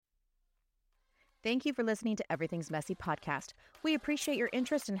Thank you for listening to Everything's Messy podcast. We appreciate your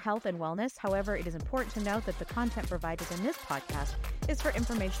interest in health and wellness. However, it is important to note that the content provided in this podcast is for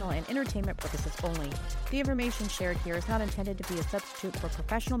informational and entertainment purposes only. The information shared here is not intended to be a substitute for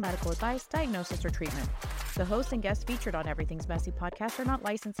professional medical advice, diagnosis, or treatment. The hosts and guests featured on Everything's Messy podcast are not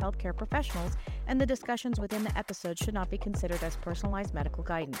licensed healthcare professionals, and the discussions within the episode should not be considered as personalized medical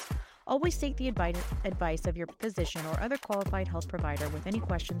guidance. Always seek the advice of your physician or other qualified health provider with any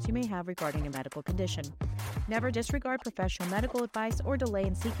questions you may have regarding a medical condition. Never disregard professional medical advice or delay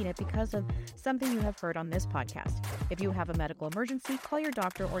in seeking it because of something you have heard on this podcast. If you have a medical emergency, call your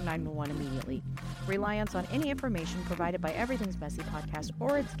doctor or 911 immediately. Reliance on any information provided by Everything's Messy podcast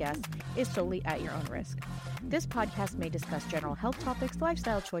or its guests is solely at your own risk. This podcast may discuss general health topics,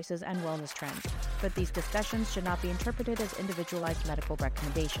 lifestyle choices, and wellness trends, but these discussions should not be interpreted as individualized medical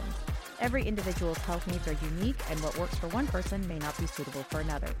recommendations. Every individual's health needs are unique, and what works for one person may not be suitable for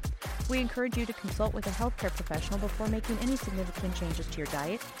another. We encourage you to consult with a healthcare professional before making any significant changes to your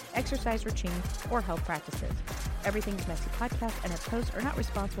diet, exercise routine, or health practices. Everything's Messy podcast and its hosts are not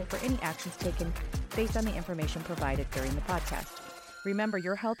responsible for any actions taken based on the information provided during the podcast. Remember,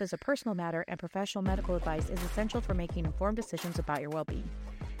 your health is a personal matter, and professional medical advice is essential for making informed decisions about your well-being.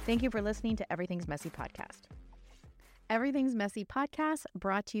 Thank you for listening to Everything's Messy podcast. Everything's Messy podcast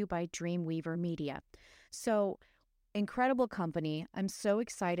brought to you by Dreamweaver Media. So, incredible company. I'm so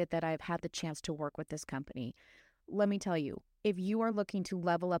excited that I've had the chance to work with this company. Let me tell you, if you are looking to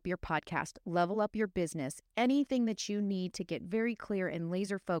level up your podcast, level up your business, anything that you need to get very clear and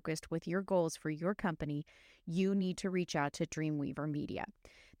laser focused with your goals for your company, you need to reach out to Dreamweaver Media.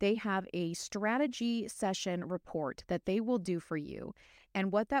 They have a strategy session report that they will do for you.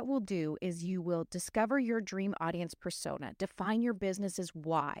 And what that will do is you will discover your dream audience persona, define your business's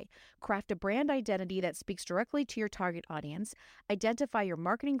why, craft a brand identity that speaks directly to your target audience, identify your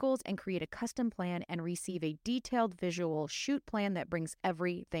marketing goals, and create a custom plan and receive a detailed visual shoot plan that brings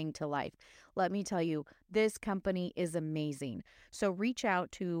everything to life. Let me tell you, this company is amazing. So reach out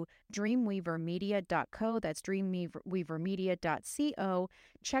to dreamweavermedia.co. That's dreamweavermedia.co.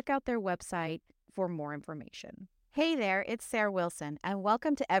 Check out their website for more information. Hey there, it's Sarah Wilson, and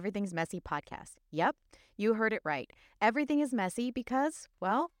welcome to Everything's Messy podcast. Yep, you heard it right. Everything is messy because,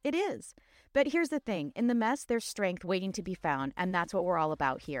 well, it is. But here's the thing. In the mess, there's strength waiting to be found, and that's what we're all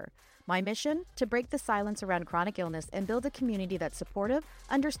about here. My mission? To break the silence around chronic illness and build a community that's supportive,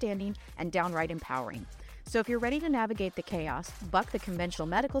 understanding, and downright empowering. So if you're ready to navigate the chaos, buck the conventional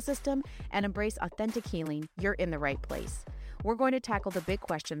medical system, and embrace authentic healing, you're in the right place. We're going to tackle the big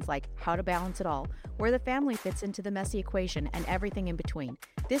questions like how to balance it all, where the family fits into the messy equation, and everything in between.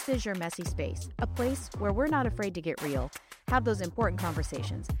 This is your messy space, a place where we're not afraid to get real, have those important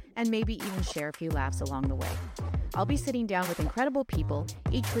conversations, and maybe even share a few laughs along the way. I'll be sitting down with incredible people,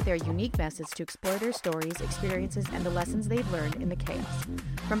 each with their unique message to explore their stories, experiences, and the lessons they've learned in the chaos.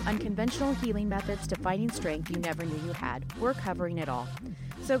 From unconventional healing methods to finding strength you never knew you had, we're covering it all.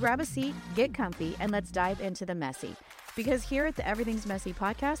 So grab a seat, get comfy, and let's dive into the messy. Because here at the Everything's Messy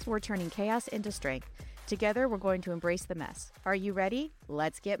podcast, we're turning chaos into strength. Together, we're going to embrace the mess. Are you ready?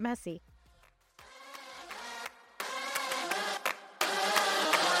 Let's get messy.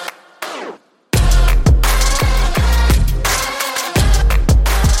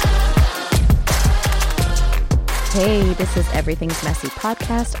 Hey, this is Everything's Messy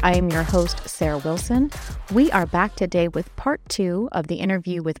podcast. I am your host, Sarah Wilson. We are back today with part 2 of the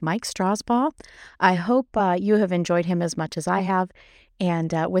interview with Mike Strausbaugh. I hope you have enjoyed him as much as I have.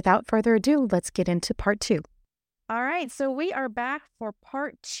 And without further ado, let's get into part 2. All right, so we are back for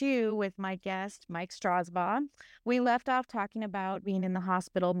part 2 with my guest, Mike Strausbaugh. We left off talking about being in the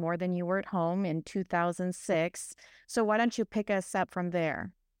hospital more than you were at home in 2006. So why don't you pick us up from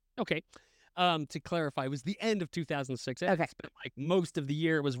there? Okay. To clarify, it was the end of 2006. Okay. I spent like most of the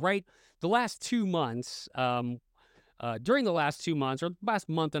year. It was right the last 2 months. During the last 2 months, or last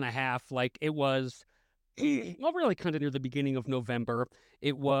month and a half, like it was, well, really kind of near the beginning of November.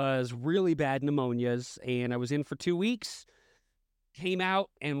 It was really bad pneumonias, and I was in for 2 weeks. Came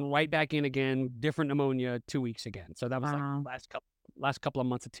out and right back in again, different pneumonia 2 weeks again. So that was like the last couple of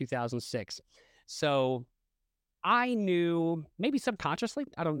months of 2006. So I knew, maybe subconsciously,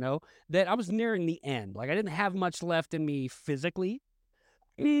 I don't know, that I was nearing the end. Like I didn't have much left in me physically,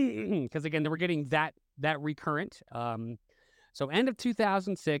 because again, they were getting that recurrent. So end of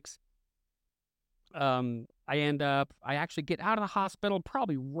 2006, I actually get out of the hospital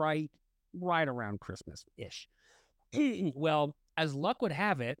probably right around Christmas-ish. Well, as luck would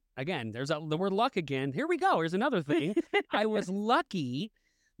have it, again, there's the word luck again. Here we go. Here's another thing. I was lucky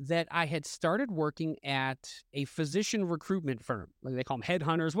that I had started working at a physician recruitment firm. Like they call them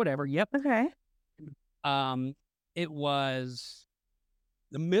headhunters, whatever. Yep. Okay. Um, it was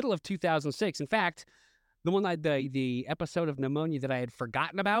the middle of 2006. In fact, the episode of pneumonia that I had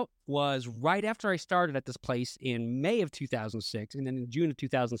forgotten about was right after I started at this place in May of 2006, and then in June of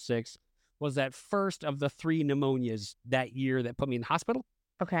 2006 was that first of the 3 pneumonias that year that put me in the hospital.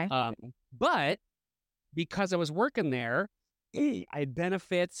 Okay. But because I was working there, I had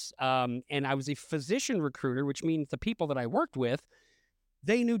benefits, and I was a physician recruiter, which means the people that I worked with,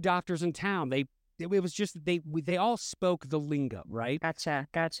 they knew doctors in town. It was just they all spoke the lingo, right? Gotcha.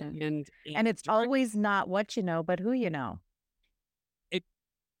 And And it's always not what you know, but who you know.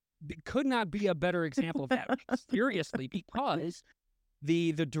 it could not be a better example of that. Seriously, because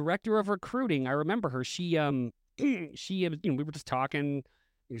the director of recruiting, I remember her. She we were just talking.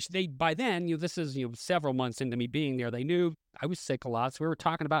 They by then, this is several months into me being there. They knew I was sick a lot, so we were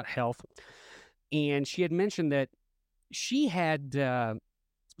talking about health. And she had mentioned that she had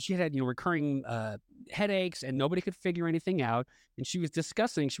recurring headaches, and nobody could figure anything out. And she was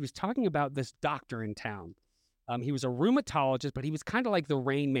talking about this doctor in town. He was a rheumatologist, but he was kind of like the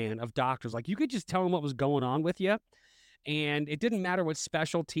Rain Man of doctors. Like, you could just tell him what was going on with you, and it didn't matter what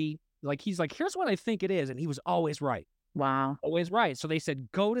specialty. Like, he's like, here's what I think it is, and he was always right. Wow. Always right. So they said,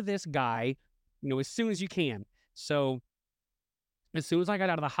 go to this guy, as soon as you can. So as soon as I got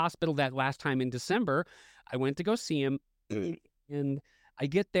out of the hospital that last time in December, I went to go see him. And I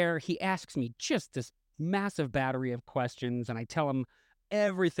get there, he asks me just this massive battery of questions, and I tell him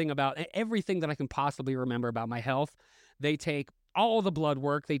everything that I can possibly remember about my health. They take all the blood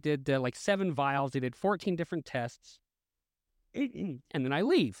work. They did like 7 vials. They did 14 different tests. And then I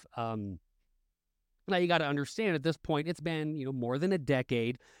leave. Now you got to understand, at this point, it's been, more than a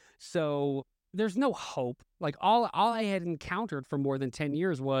decade. So there's no hope. Like, all I had encountered for more than 10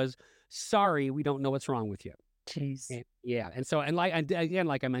 years was, sorry, we don't know what's wrong with you. Jeez. Again,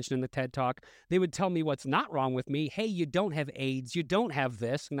 like I mentioned in the TED Talk, they would tell me what's not wrong with me. Hey, you don't have AIDS. You don't have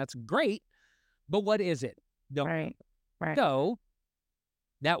this. And that's great. But what is it? Right. So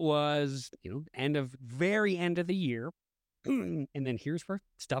that was, very end of the year. And then here's where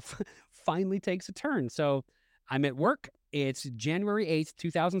stuff finally takes a turn. So I'm at work. It's January 8th,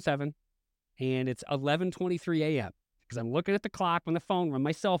 2007, and it's 11:23 a.m. because I'm looking at the clock when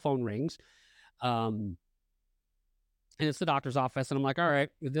my cell phone rings. And it's the doctor's office, and I'm like, all right,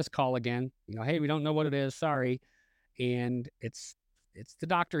 this call again. Hey, we don't know what it is. Sorry. And it's the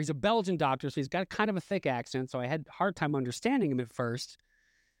doctor. He's a Belgian doctor, so he's got kind of a thick accent, so I had a hard time understanding him at first.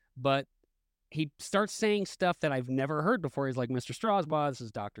 But he starts saying stuff that I've never heard before. He's like, Mr. Strausbaugh, this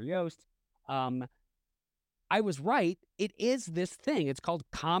is Dr. Yost. I was right. It is this thing. It's called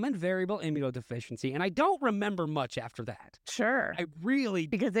common variable immunodeficiency. And I don't remember much after that. Sure.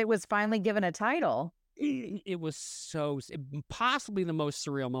 Because it was finally given a title. It was possibly the most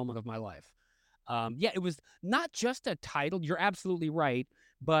surreal moment of my life. It was not just a title. You're absolutely right.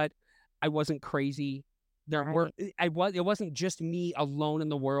 But I wasn't crazy. It wasn't just me alone in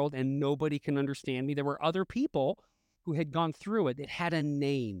the world, and nobody can understand me. There were other people who had gone through it. It had a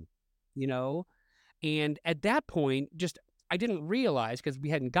name, and at that point, I didn't realize, because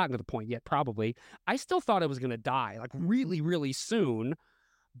we hadn't gotten to the point yet, probably. I still thought I was going to die, like really, really soon.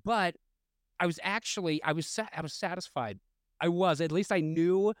 But I was satisfied. At least I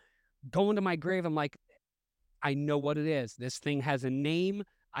knew going to my grave. I'm like, I know what it is. This thing has a name.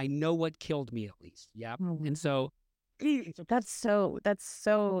 I know what killed me, at least. Yeah. Mm-hmm. And so that's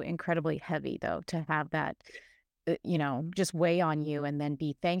so incredibly heavy, though, to have that, just weigh on you, and then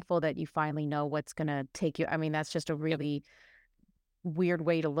be thankful that you finally know what's going to take you. I mean, that's just a really weird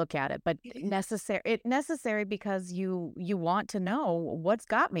way to look at it, but necessary because you want to know what's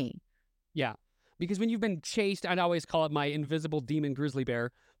got me. Yeah. Because when you've been chased, I'd always call it my invisible demon grizzly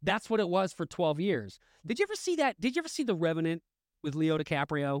bear. That's what it was for 12 years. Did you ever see that? Did you ever see The Revenant with Leo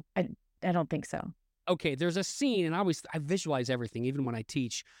DiCaprio? I don't think so. Okay, there's a scene, and I visualize everything, even when I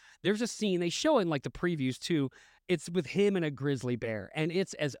teach. There's a scene, they show in like the previews too. It's with him and a grizzly bear, and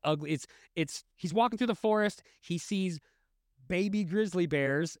it's as ugly. He's walking through the forest. He sees baby grizzly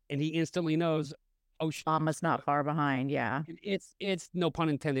bears, and he instantly knows, oh, Mama's not far behind. Yeah. It's no pun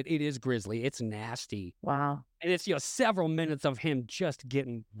intended. It is grizzly. It's nasty. Wow. And it's, several minutes of him just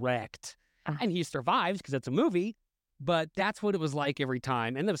getting wrecked. And he survives because it's a movie, but that's what it was like every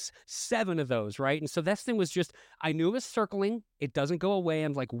time. And there was 7 of those, right? And so that thing was just, I knew it was circling. It doesn't go away.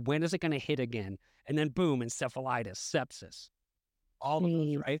 I'm like, when is it going to hit again? And then boom, encephalitis, sepsis, all of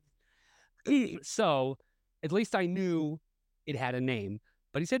those, right? So at least I knew it had a name.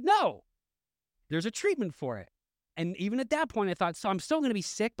 But he said, no, there's a treatment for it. And even at that point, I thought, so I'm still going to be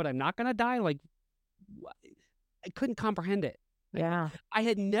sick, but I'm not going to die? Like, I couldn't comprehend it. Yeah. I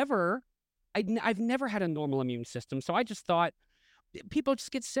had never I've never had a normal immune system, so I just thought people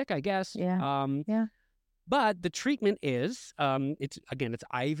just get sick, I guess. Yeah. Yeah. But the treatment is, it's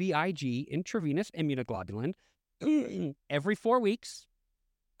IVIG, intravenous immunoglobulin. Every 4 weeks,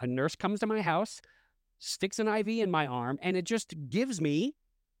 a nurse comes to my house, sticks an IV in my arm, and it just gives me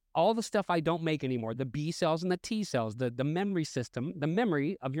all the stuff I don't make anymore, the B cells and the T cells, the memory system, the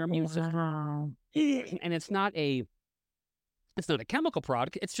memory of your immune system. Wow. And it's not a chemical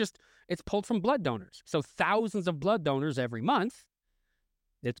product. It's pulled from blood donors. So thousands of blood donors every month.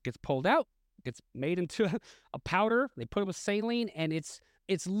 It gets pulled out, gets made into a powder. They put it with saline, and it's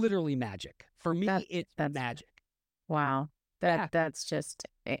literally magic. For me, that's magic. Wow. That's just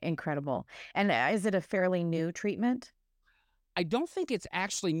incredible. And is it a fairly new treatment? I don't think it's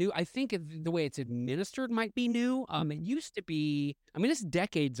actually new. I think the way it's administered might be new. It used to be, I mean, it's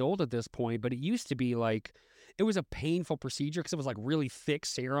decades old at this point, but it used to be like, it was a painful procedure because it was like really thick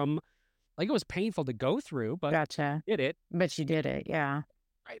serum. Like it was painful to go through, but Gotcha. did it. But you did it, yeah.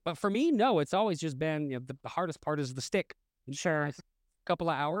 Right. But for me, no, it's always just been, the hardest part is the stick. Sure. A couple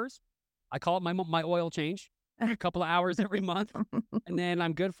of hours. I call it my oil change. A couple of hours every month, and then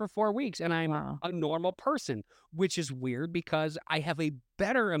I'm good for 4 weeks, and I'm a normal person, which is weird because I have a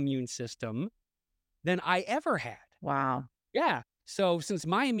better immune system than I ever had. Wow. Yeah. So since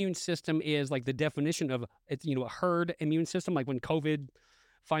my immune system is like the definition of it's, a herd immune system, like when COVID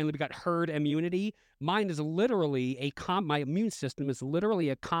finally got herd immunity, mine is literally my immune system is literally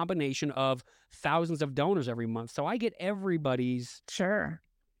a combination of thousands of donors every month. So I get everybody's. Sure.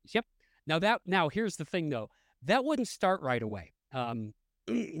 Yep. Now here's the thing though. That wouldn't start right away. And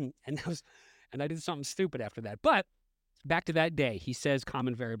I did something stupid after that. But back to that day, he says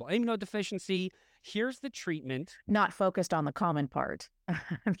common variable immunodeficiency. Here's the treatment. Not focused on the common part.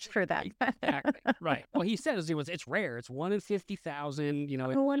 I'm sure that. Exactly. Right. Well, he says it's rare. It's 1 in 50,000.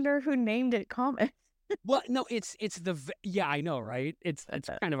 I wonder who named it common. Well, no, yeah, I know, right? It's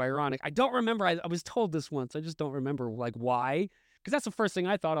kind of ironic. I don't remember. I was told this once. I just don't remember like why. Because that's the first thing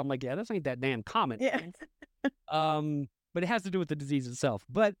I thought. I'm like, yeah, this ain't that damn common. Yeah. But it has to do with the disease itself.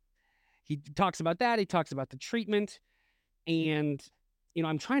 But he talks about that. He talks about the treatment. And,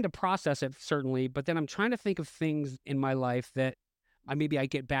 I'm trying to process it, certainly. But then I'm trying to think of things in my life that maybe I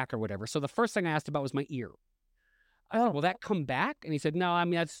get back or whatever. So the first thing I asked about was my ear. I said, will that come back? And he said, no, I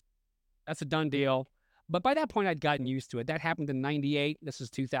mean, that's a done deal. But by that point, I'd gotten used to it. That happened in 98. This is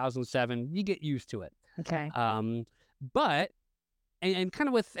 2007. You get used to it. Okay. But... And kind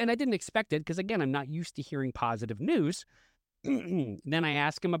of and I didn't expect it because, again, I'm not used to hearing positive news. Then I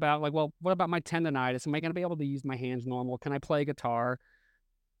ask him about, like, well, what about my tendonitis? Am I going to be able to use my hands normal? Can I play guitar?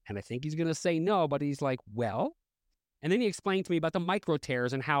 And I think he's going to say no, but he's like, well. And then he explained to me about the micro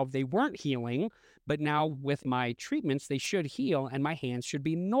tears and how they weren't healing, but now with my treatments, they should heal and my hands should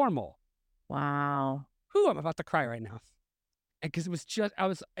be normal. Wow. Whew, I'm about to cry right now. Because it was just,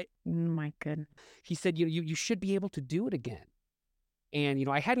 my goodness. He said, you should be able to do it again. And,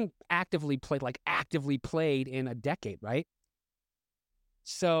 I hadn't actively played in a decade, right?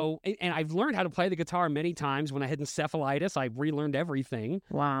 So, and I've learned how to play the guitar many times. When I had encephalitis, I relearned everything.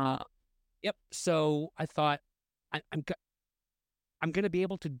 Wow. Yep. So I thought, I'm going to be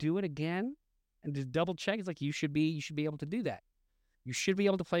able to do it again. And just double check. It's like, you should be able to do that. You should be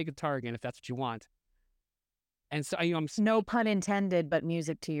able to play guitar again if that's what you want. And so, I'm no pun intended, but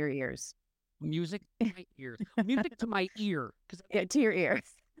music to your ears. Music to my ears. Music to my ear. Yeah, to your ears.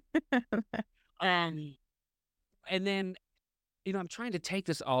 And then, I'm trying to take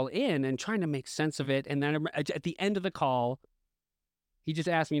this all in and trying to make sense of it. And then at the end of the call, he just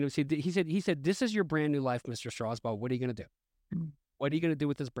asked me, he said, this is your brand new life, Mr. Strausbaugh. What are you going to do? What are you going to do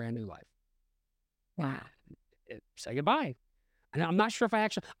with this brand new life? Wow. Say goodbye. And I'm not sure if I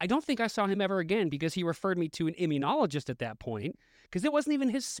don't think I saw him ever again because he referred me to an immunologist at that point because it wasn't even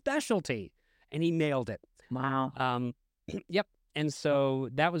his specialty. And he nailed it. Wow. Yep. And so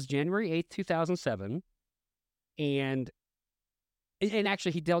that was January 8th, 2007. And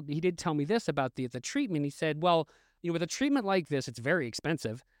actually he did tell me this about the treatment. He said, well, with a treatment like this, it's very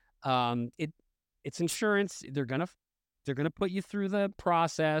expensive. It's insurance. They're going to put you through the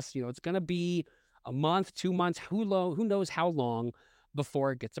process. It's going to be a month, 2 months, who knows how long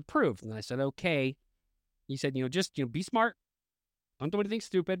before it gets approved. And I said, okay. He said, just, be smart. Don't do anything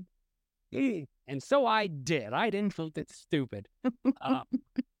stupid. And so I did. I didn't feel that stupid.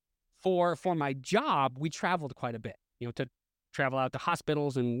 For my job, we traveled quite a bit, to travel out to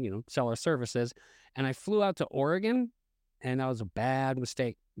hospitals and, sell our services. And I flew out to Oregon, and that was a bad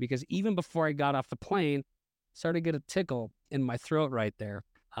mistake because even before I got off the plane, I started to get a tickle in my throat right there.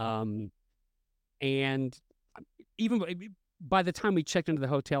 And even by the time we checked into the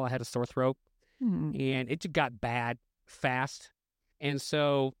hotel, I had a sore throat, Hmm. and it just got bad fast. And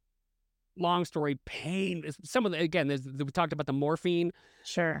so, long story, pain. Some of the again, we talked about the morphine.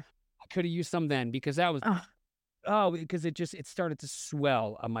 Sure. I could have used some then because that was Oh, because it started to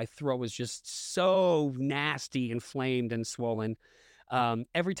swell. My throat was just so nasty, inflamed, and swollen.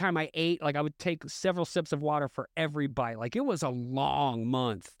 Every time I ate, like I would take several sips of water for every bite. Like it was a long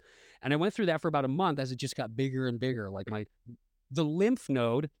month. And I went through that for about a month as it just got bigger and bigger. Like the lymph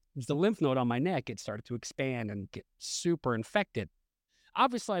node, the lymph node on my neck, it started to expand and get super infected.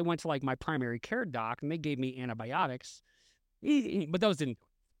 Obviously, I went to like my primary care doc and they gave me antibiotics, but those didn't,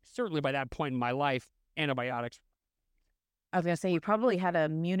 certainly by that point in my life, antibiotics. I was gonna say you probably had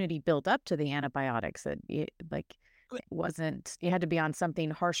an immunity built up to the antibiotics that it wasn't. You had to be on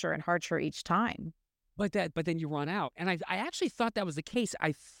something harsher and harsher each time. But then you run out. And I actually thought that was the case.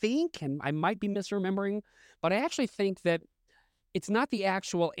 I think, and I might be misremembering, but I actually think that it's not the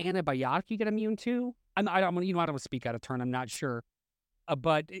actual antibiotic you get immune to. I don't want to speak out of turn. I'm not sure.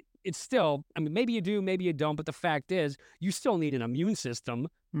 But it's still, I mean, maybe you do, maybe you don't. But the fact is, you still need an immune system.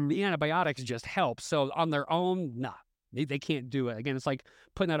 The antibiotics just help. So on their own, nah, they can't do it. Again, it's like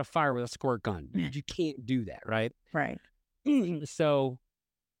putting out a fire with a squirt gun. You can't do that, right? Right. So,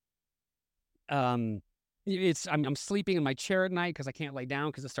 I'm sleeping in my chair at night because I can't lay down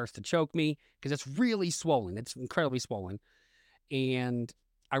because it starts to choke me because it's really swollen. It's incredibly swollen. And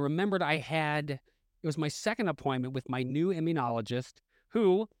I remembered it was my second appointment with my new immunologist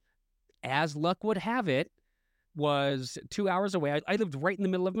who, as luck would have it, was 2 hours away. I lived right in the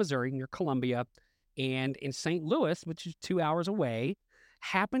middle of Missouri near Columbia, and in St. Louis, which is 2 hours away,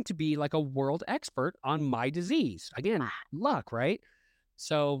 happened to be like a world expert on my disease. Again, luck, right?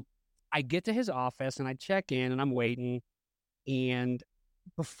 So I get to his office and I check in and I'm waiting. And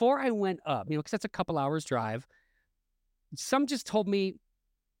before I went up, because that's a couple hours drive, some just told me,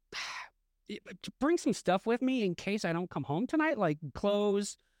 bring some stuff with me in case I don't come home tonight, like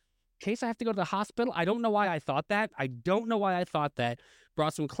clothes, in case I have to go to the hospital. I don't know why I thought that.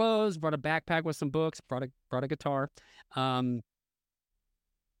 Brought some clothes, brought a backpack with some books, brought a guitar. And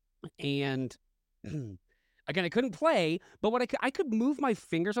again, I couldn't play, but I could move my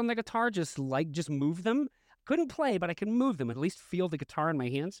fingers on the guitar, just move them. Couldn't play, but I could move them, at least feel the guitar in my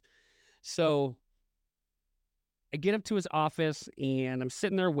hands. So I get up to his office and I'm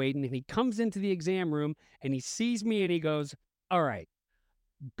sitting there waiting, and he comes into the exam room and he sees me and he goes, "All right,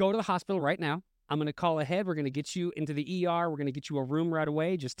 go to the hospital right now. I'm going to call ahead. We're going to get you into the ER. We're going to get you a room right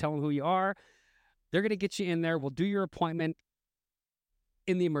away. Just tell them who you are. They're going to get you in there. We'll do your appointment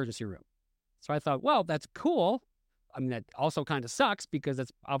in the emergency room." So I thought, well, that's cool. I mean, that also kind of sucks because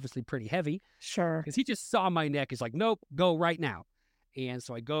that's obviously pretty heavy. Sure. Because he just saw my neck. He's like, "Nope, go right now." And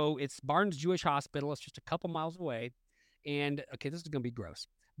so I go. It's Barnes Jewish Hospital. It's just a couple miles away. And okay, this is going to be gross.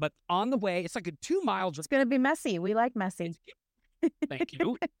 But on the way, it's like a 2-mile drive. It's gonna be messy. We like messy. Thank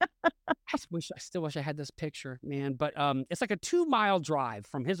you. I still wish I had this picture, man. But it's like a 2-mile drive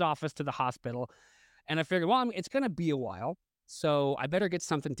from his office to the hospital. And I figured, well, it's going to be a while, so I better get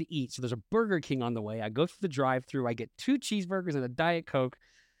something to eat. So there's a Burger King on the way. I go through the drive-thru. I get 2 cheeseburgers and a Diet Coke.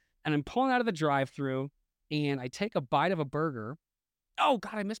 And I'm pulling out of the drive-thru, and I take a bite of a burger. Oh,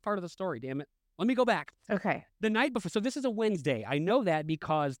 God, I missed part of the story, damn it. Let me go back. Okay. The night before, so this is a Wednesday. I know that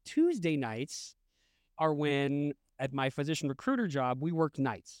because Tuesday nights are when, at my physician recruiter job, we worked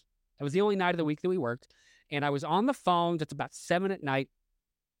nights. It was the only night of the week that we worked. And I was on the phone, it's about 7 at night,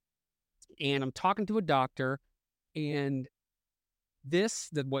 and I'm talking to a doctor, and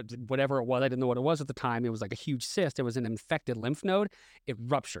whatever it was, I didn't know what it was at the time. It was like a huge cyst. It was an infected lymph node. It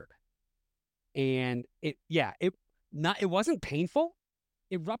ruptured. And it wasn't painful.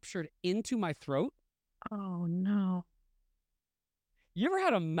 It ruptured into my throat. Oh no. You ever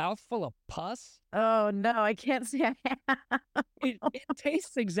had a mouthful of pus? Oh no, I can't say I have. It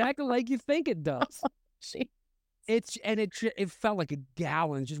tastes exactly like you think it does. Gee. It felt like a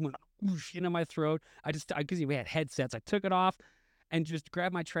gallon just went whoosh into my throat. Because we had headsets, I took it off and just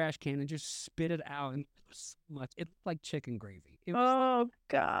grabbed my trash can and just spit it out. And it was so much. It looked like chicken gravy. Oh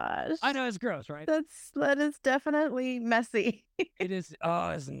gosh. I know it's gross, right? That is definitely messy. It is.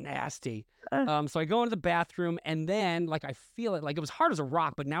 Oh, it's nasty. So I go into the bathroom and then I feel it, like it was hard as a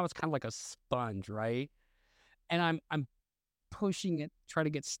rock, but now it's kind of like a sponge, right? And I'm pushing it, trying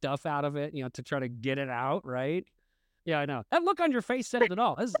to get stuff out of it, to try to get it out, right? Yeah, I know. That look on your face said it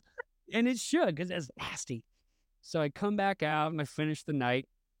all. And it should, because it's nasty. So I come back out and I finish the night,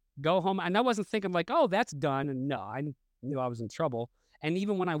 go home. And I wasn't thinking oh, that's done. And no, I knew I was in trouble. And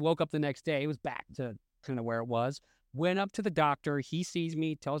even when I woke up the next day, it was back to kind of where it was. Went up to the doctor. He sees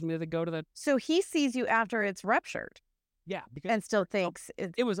me, tells me to go to the... So he sees you after it's ruptured. Yeah, because And still thinks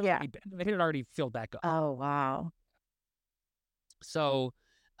it's, it was yeah. already bad. It had already filled back up. Oh, wow. So,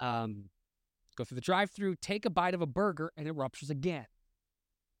 go through the drive-through, take a bite of a burger, and it ruptures again.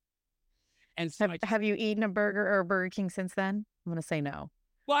 And so Have you eaten a burger or a Burger King since then? I'm going to say no.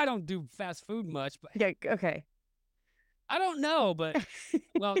 well, I don't do fast food much, but Yeah, okay. I don't know. But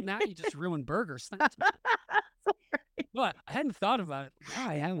well, now you just ruined burgers. Well, I hadn't thought about it. No,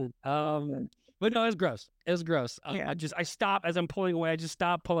 I haven't. But no, it was gross. It was gross. Yeah. I stopped as I'm pulling away. I just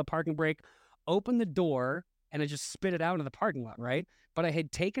stopped, pull a parking brake, open the door, and I just spit it out into the parking lot, right? But I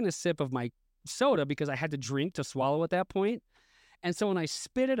had taken a sip of my soda because I had to drink to swallow at that point. And so when I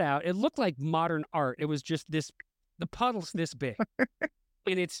spit it out, it looked like modern art. It was just the puddle's this big.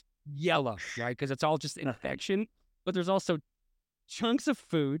 And it's yellow, right? Because it's all just infection. But there's also chunks of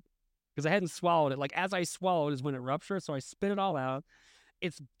food because I hadn't swallowed it. Like as I swallowed is when it ruptured. So I spit it all out.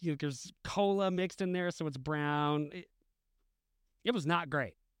 It's there's cola mixed in there, so it's brown. It was not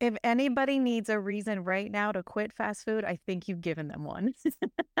great. If anybody needs a reason right now to quit fast food, I think you've given them one.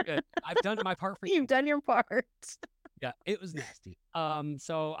 Good. I've done my part for you. You've done your part. Yeah, it was nasty.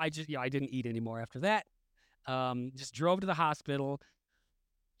 So I didn't eat anymore after that. Just drove to the hospital.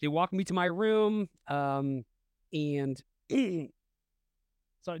 They walked me to my room. And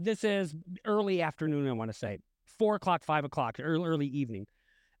so this is early afternoon, I want to say 4 o'clock, 5 o'clock, early evening.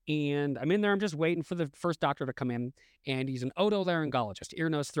 And I'm in there. I'm just waiting for the first doctor to come in. And he's an otolaryngologist, ear,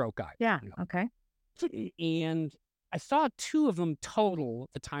 nose, throat guy. Yeah. Okay. And I saw 2 of them total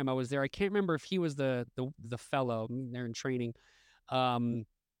the time I was there. I can't remember if he was the fellow there in training.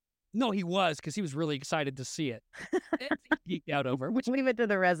 No, he was, because he was really excited to see it. He geeked out over it, which Leave it to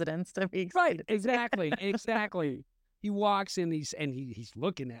the residents to be right, exactly. He walks in, he's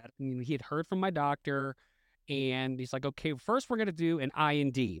looking at it. I mean, he had heard from my doctor, and he's like, okay, first we're gonna do an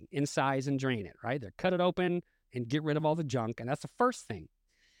I&D, incise and drain it, right? They're cut it open and get rid of all the junk, and that's the first thing.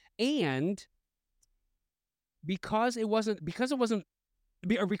 And because it was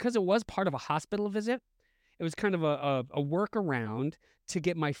part of a hospital visit, it was kind of a workaround to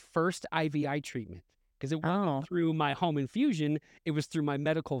get my first IVI treatment, because it wasn't through my home infusion. It was through my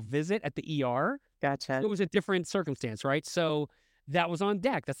medical visit at the ER. Gotcha. So it was a different circumstance, right? So that was on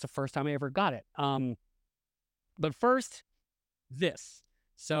deck. That's the first time I ever got it. But first, this.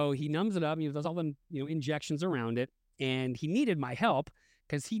 So he numbs it up. He does all the injections around it, and he needed my help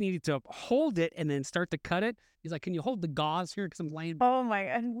because he needed to hold it and then start to cut it. He's like, "Can you hold the gauze here? Because I'm laying." Oh my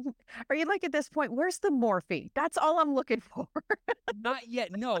God. Are you like at this point? Where's the morphine? That's all I'm looking for. Not yet,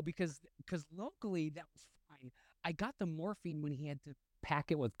 no, because locally that was fine. I got the morphine when he had to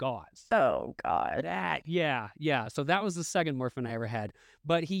pack it with gauze. Oh God. Yeah. So that was the second morphine I ever had.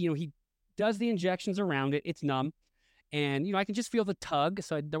 But he does the injections around it. It's numb, and I can just feel the tug.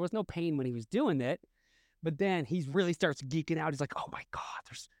 So there was no pain when he was doing it. But then he really starts geeking out. He's like, "Oh my God,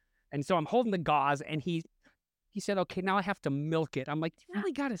 there's," and so I'm holding the gauze, and he said, "Okay, now I have to milk it." I'm like, "You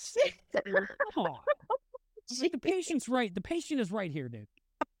really got to sit there? Come on." Like, the patient's right. The patient is right here, dude.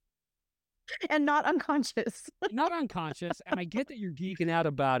 And not unconscious. Not unconscious. And I get that you're geeking out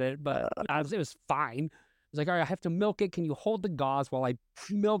about it, but it was fine. I was like, "All right, I have to milk it. Can you hold the gauze while I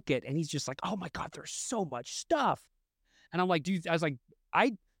milk it?" And he's just like, "Oh my God, there's so much stuff." And I'm like, dude,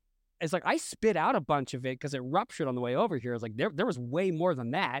 I spit out a bunch of it because it ruptured on the way over here. I was like, there was way more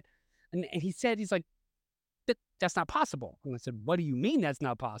than that. And he's like, "That's not possible." And I said, "What do you mean that's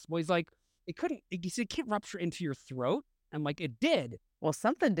not possible?" He's like, he said, "It can't rupture into your throat." I'm like, "It did." Well,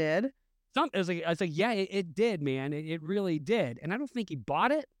 something did. I was like, "Yeah, it did, man. It really did." And I don't think he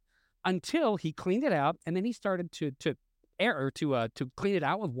bought it until he cleaned it out. And then he started to clean it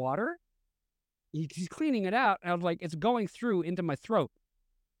out with water. He's cleaning it out. And I was like, "It's going through into my throat."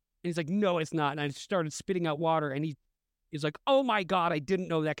 And he's like, "No, it's not." And I started spitting out water. And he's like, "Oh my God, I didn't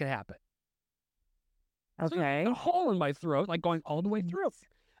know that could happen." Okay. So a hole in my throat, like going all the way through.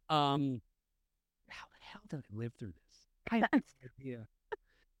 How the hell did I live through this? I have no idea.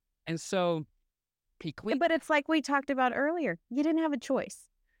 And so he cleaned. But it's like we talked about earlier. You didn't have a choice.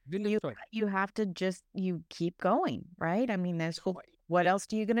 You have to just, you keep going, right? I mean, what else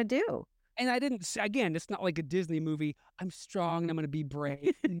are you going to do? And I didn't, again, it's not like a Disney movie. I'm strong and I'm going to be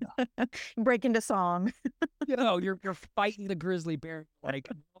brave. Break into song. You're fighting the grizzly bear. Like,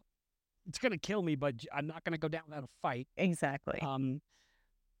 it's going to kill me, but I'm not going to go down without a fight. Exactly.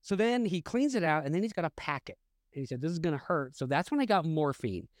 So then he cleans it out, and then he's got to pack it. And he said, "This is going to hurt." So that's when I got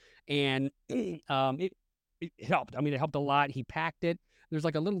morphine. And it helped. I mean, it helped a lot. He packed it. There's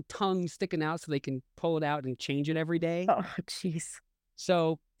like a little tongue sticking out so they can pull it out and change it every day. Oh, jeez.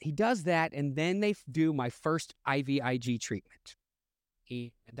 So he does that, and then they do my first IVIG treatment.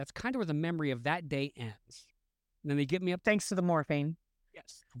 And that's kind of where the memory of that day ends. And then they get me up. Thanks to the morphine.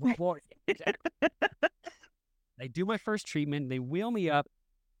 Yes. Exactly. They do my first treatment. They wheel me up.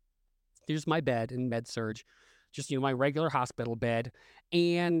 Here's my bed in med surge, just, my regular hospital bed.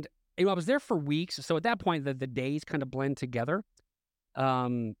 And, I was there for weeks. So at that point, the days kind of blend together.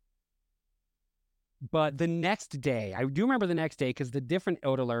 But the next day, I do remember the next day because the different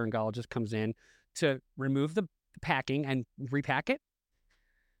otolaryngologist comes in to remove the packing and repack it.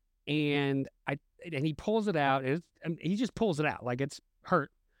 And he pulls it out. He just pulls it out like it's hurt.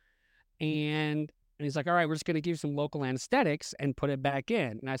 And he's like, all right, we're just going to give you some local anesthetics and put it back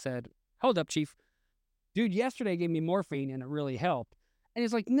in. And I said, hold up, Chief. Dude, yesterday gave me morphine and it really helped. And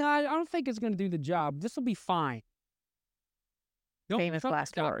he's like, no, I don't think it's going to do the job. This will be fine. Don't Famous trust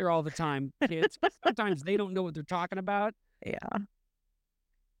last the doctor all the time, kids. Sometimes they don't know what they're talking about. Yeah.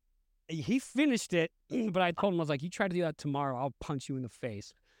 He finished it, but I told him, I was like, you try to do that tomorrow, I'll punch you in the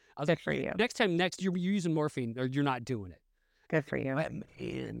face. I was Good like, for you. next time, you're using morphine or you're not doing it. Good for you. But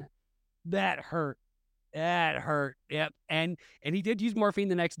man, that hurt. That hurt. Yep. And he did use morphine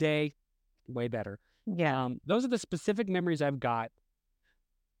the next day. Way better. Yeah. Those are the specific memories I've got.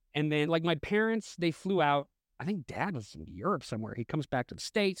 And then, like, my parents, they flew out. I think Dad was in Europe somewhere. He comes back to the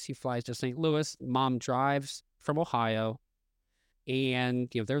States. He flies to St. Louis. Mom drives from Ohio.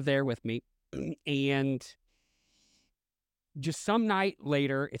 And, they're there with me. And just some night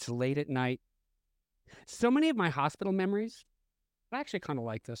later, it's late at night. So many of my hospital memories, I actually kind of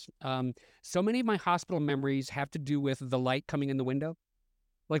like this. So many of my hospital memories have to do with the light coming in the window,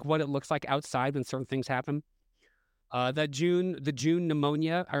 like what it looks like outside when certain things happen. The June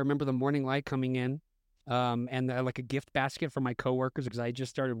pneumonia, I remember the morning light coming in, and like a gift basket for my coworkers because I just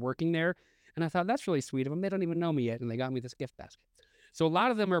started working there. And I thought, that's really sweet of them. They don't even know me yet, and they got me this gift basket. So a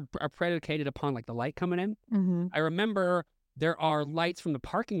lot of them are predicated upon like the light coming in. Mm-hmm. I remember there are lights from the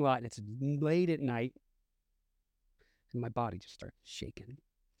parking lot, and it's late at night. And my body just starts shaking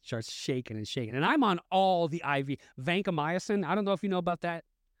and shaking. And I'm on all the IV. Vancomycin, I don't know if you know about that.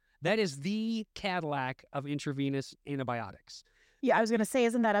 That is the Cadillac of intravenous antibiotics. Yeah, I was going to say,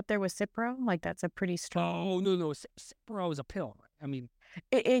 isn't that up there with Cipro? Like, that's a pretty strong... Oh, no. Cipro is a pill. I mean...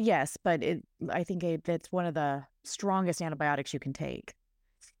 yes, but I think that's one of the strongest antibiotics you can take.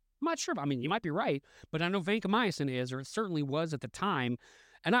 I'm not sure. I mean, you might be right, but I know vancomycin is, or it certainly was at the time.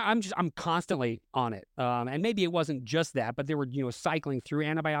 And I'm constantly on it. And maybe it wasn't just that, but they were, cycling through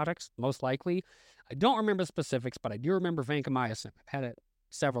antibiotics, most likely. I don't remember specifics, but I do remember vancomycin. I've had it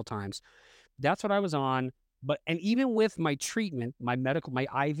several times. That's what I was on. And even with my treatment, my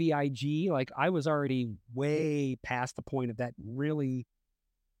IVIG, like I was already way past the point of that really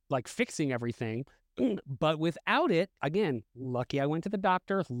like fixing everything. But without it, again, lucky I went to the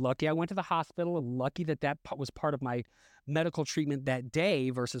doctor, lucky I went to the hospital, lucky that was part of my medical treatment that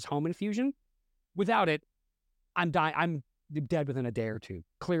day versus home infusion. Without it, I'm dead within a day or two,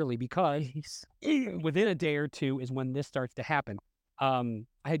 clearly, because within a day or two is when this starts to happen. I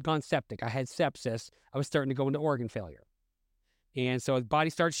had gone septic. I had sepsis. I was starting to go into organ failure. And so the body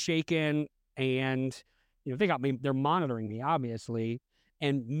starts shaking, and they're monitoring me, obviously.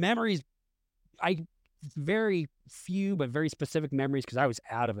 And memories, very few but very specific memories because I was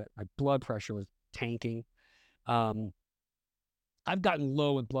out of it. My blood pressure was tanking. I've gotten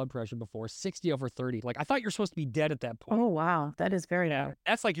low with blood pressure before, 60/30. Like, I thought you're supposed to be dead at that point. Oh, wow. That is very low.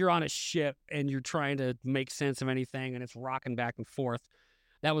 That's like you're on a ship and you're trying to make sense of anything and it's rocking back and forth.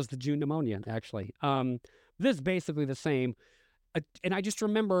 That was the June pneumonia, actually. This is basically the same. And I just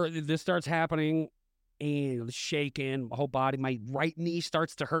remember this starts happening and shaking, my whole body. My right knee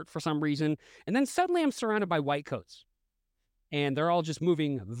starts to hurt for some reason. And then suddenly I'm surrounded by white coats. And they're all just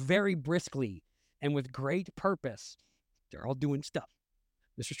moving very briskly and with great purpose. They're all doing stuff.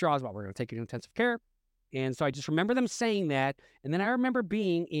 Mr. Strausbaugh, we're going to take you to intensive care. And so I just remember them saying that. And then I remember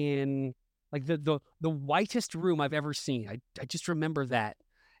being in like the whitest room I've ever seen. I just remember that.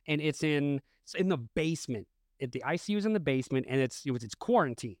 And it's in the basement. The ICU is in the basement, and it's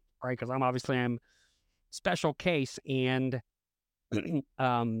quarantine, right? Because I'm special case, and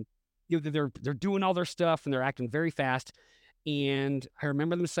they're doing all their stuff and they're acting very fast. And I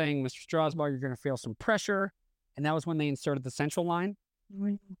remember them saying, Mr. Strausbaugh, you're going to feel some pressure. And that was when they inserted the central line.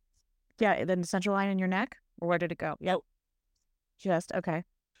 Yeah, then the central line in your neck? Or where did it go? Yep. Just, okay.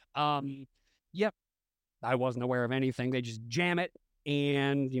 Yep. I wasn't aware of anything. They just jam it.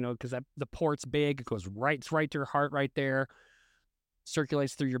 And, because the port's big, it goes right to your heart right there.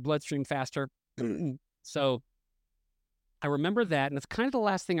 Circulates through your bloodstream faster. So I remember that. And it's kind of the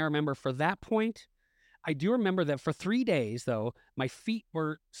last thing I remember for that point. I do remember that for 3 days, though, my feet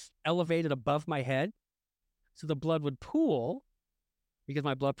were elevated above my head. So the blood would pool because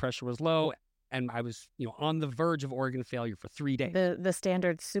my blood pressure was low. and I was, on the verge of organ failure for 3 days. The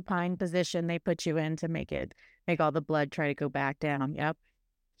standard supine position they put you in to make all the blood try to go back down. Yep.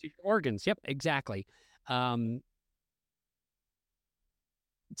 To your organs. Yep, exactly. So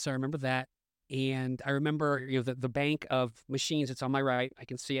I remember that. And I remember, the bank of machines. It's on my right. I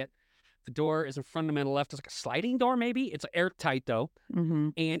can see it. The door is in front of me on the left. It's like a sliding door, maybe. It's airtight, though. Mm-hmm.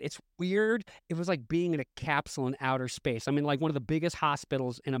 And it's weird. It was like being in a capsule in outer space. I mean, like one of the biggest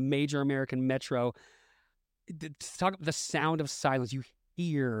hospitals in a major American metro. Talk about the sound of silence. You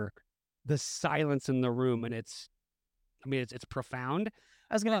hear the silence in the room, and it's profound.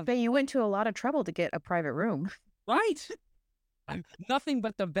 I was going to say, you went to a lot of trouble to get a private room. Right? Nothing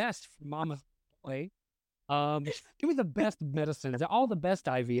but the best for Mama Boy. Give me the best medicines, all the best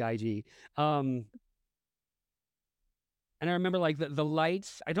IVIG. And I remember like the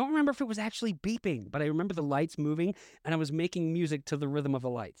lights. I don't remember if it was actually beeping, but I remember the lights moving, and I was making music to the rhythm of the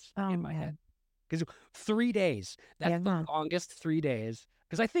lights in my head. Because 3 days, that's the longest 3 days.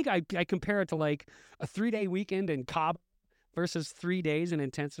 Because I think I compare it to like a 3-day weekend in Cabo versus 3 days in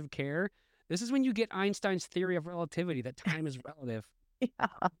intensive care. This is when you get Einstein's theory of relativity, that time is relative. Yeah.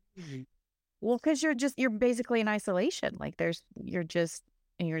 Well, because you're basically in isolation. Like you're just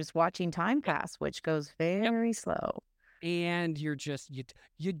watching time pass, which goes very slow. And you're just,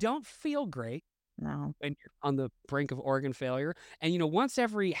 you don't feel great. No. And you're on the brink of organ failure. And, once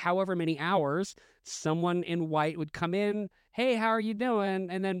every however many hours, someone in white would come in. Hey, how are you doing?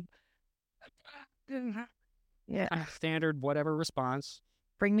 And then, yeah, kind of standard whatever response.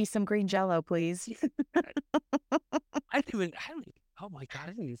 Bring me some green Jello, please. Oh my God, I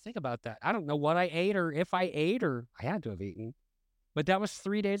didn't even think about that. I don't know what I ate or if I ate or I had to have eaten. But that was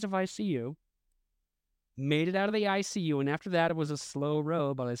 3 days of ICU. Made it out of the ICU. And after that, it was a slow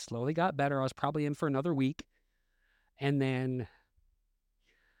road, but I slowly got better. I was probably in for another week. And then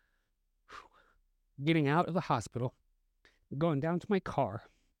getting out of the hospital, going down to my car.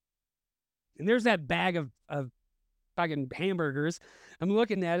 And there's that bag of fucking hamburgers. I'm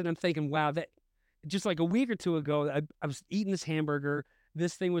looking at it and I'm thinking, wow, that just like a week or two ago, I was eating this hamburger.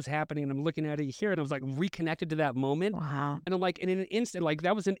 This thing was happening, and I'm looking at it here, and I was like reconnected to that moment. Wow. And I'm like, in an instant, like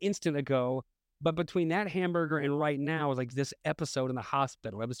that was an instant ago. But between that hamburger and right now was like this episode in the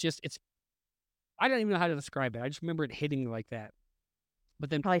hospital. It was just, I don't even know how to describe it. I just remember it hitting like that. But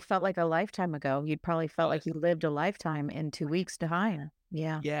then probably felt like a lifetime ago. You'd probably felt like you lived a lifetime in 2 weeks time.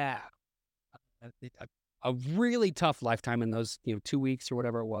 Yeah. Yeah. A really tough lifetime in those, 2 weeks or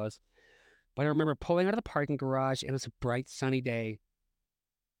whatever it was. But I remember pulling out of the parking garage, and it was a bright, sunny day.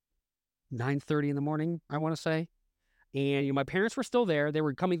 9:30 in the morning, I want to say. And my parents were still there. They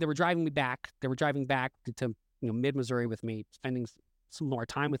were driving me back. They were driving back to mid-Missouri with me, spending some more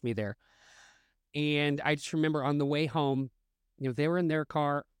time with me there. And I just remember on the way home, they were in their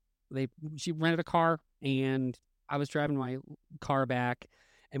car. She rented a car, and I was driving my car back,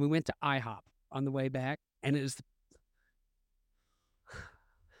 and we went to IHOP on the way back, and it was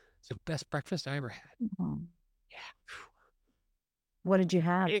the best breakfast I ever had. Mm-hmm. Yeah. What did you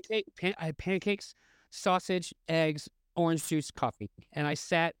have? I had pancakes, sausage, eggs, orange juice, coffee. And I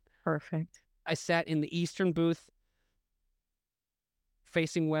sat in the eastern booth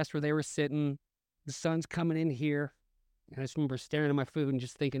facing west where they were sitting. The sun's coming in here. And I just remember staring at my food and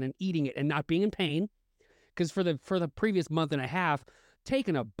just thinking and eating it and not being in pain. Because for the previous month and a half,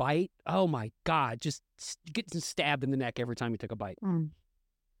 taking a bite, oh my God, just getting stabbed in the neck every time you took a bite.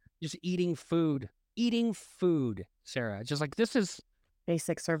 Just eating food, Sarah. Just like, this is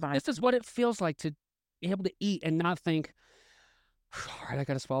basic survival. This is what it feels like to be able to eat and not think, all right, I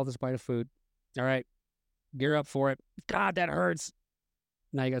got to swallow this bite of food. All right, gear up for it. God, that hurts.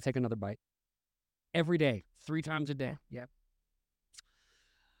 Now you got to take another bite. Every day, 3 times a day. Yeah.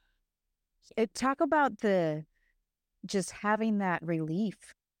 Talk about just having that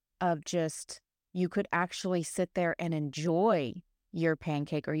relief of just, you could actually sit there and enjoy your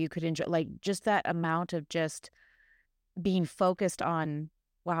pancake, or you could enjoy like just that amount of just being focused on,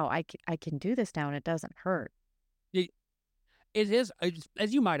 wow, I can do this now and it doesn't hurt. It is,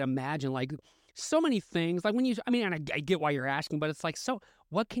 as you might imagine, like so many things. Like and I get why you're asking, but it's like, so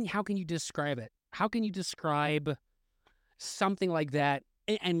how can you describe it? How can you describe something like that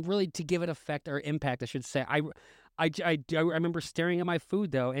and really to give it effect or impact, I should say. I remember staring at my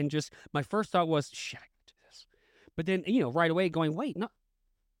food though, and just my first thought was, shit, I can do this. But then, right away going, wait, no,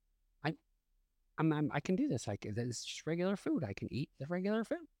 I can do this. It's just regular food. I can eat the regular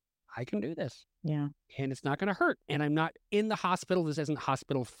food. I can do this. Yeah. And it's not going to hurt. And I'm not in the hospital. This isn't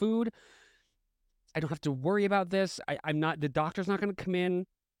hospital food. I don't have to worry about this. The doctor's not going to come in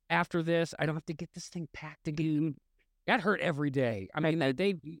after this. I don't have to get this thing packed again. That hurt every day. I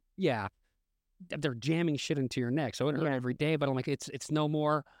mean, yeah. they're jamming shit into your neck. So it hurt every day, but I'm like, it's no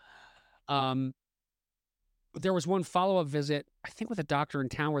more. There was one follow-up visit, I think with a doctor in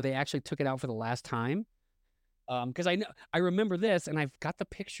town, where they actually took it out for the last time. Because I remember this, and I've got the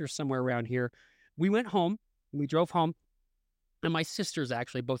picture somewhere around here. We went home, we drove home, and my sisters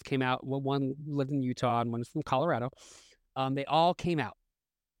actually both came out. Well, one lived in Utah and one's from Colorado. They all came out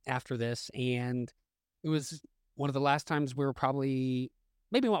after this, and it was one of the last times we were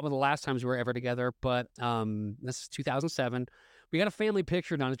maybe not one of the last times we were ever together, but this is 2007. We got a family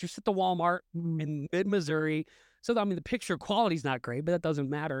picture done. It's just at the Walmart in mid-Missouri. So, I mean, the picture quality's not great, but that doesn't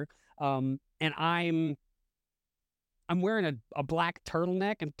matter. And I'm wearing a black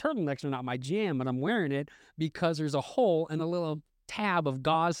turtleneck, and turtlenecks are not my jam, but I'm wearing it because there's a hole and a little tab of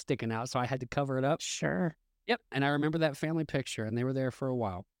gauze sticking out, so I had to cover it up. Sure. Yep, and I remember that family picture, and they were there for a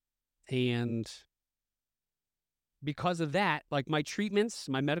while. And because of that, like my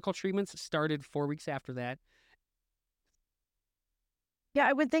medical treatments started 4 weeks after that. Yeah,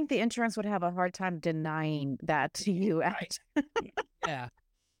 I would think the insurance would have a hard time denying that to you. Right. Yeah.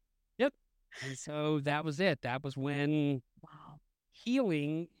 Yep. And so that was it. That was when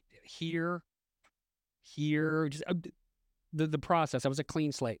healing here, just the process. I was a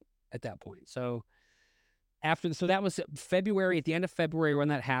clean slate at that point. So that was February, at the end of February when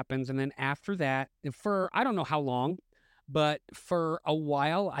that happens. And then after that, for I don't know how long, but for a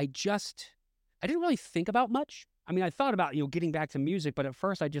while, I didn't really think about much. I mean, I thought about, getting back to music, but at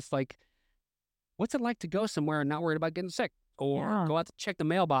first I just what's it like to go somewhere and not worried about getting sick? Or go out to check the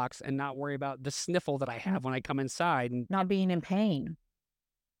mailbox and not worry about the sniffle that I have when I come inside. And not being in pain.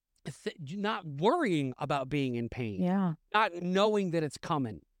 Not worrying about being in pain. Yeah. Not knowing that it's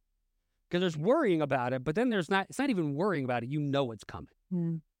coming. Because there's worrying about it, but then it's not even worrying about it. You know it's coming.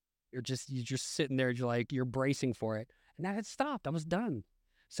 Mm. You're just sitting there, you're bracing for it. And that had stopped. I was done.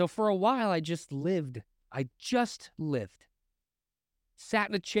 So for a while, I just lived. Sat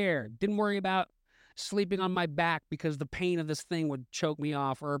in a chair. Didn't worry about sleeping on my back because the pain of this thing would choke me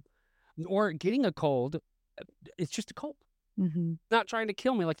off, or getting a cold. It's just a cold. Mm-hmm. Not trying to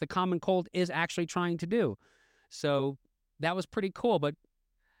kill me like the common cold is actually trying to do. So that was pretty cool, but it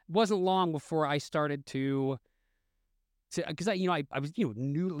wasn't long before I started to because I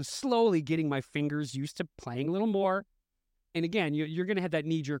was slowly getting my fingers used to playing a little more. And again, you're going to have that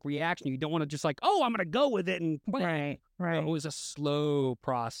knee-jerk reaction. You don't want to just I'm going to go with it and play. Right. It was a slow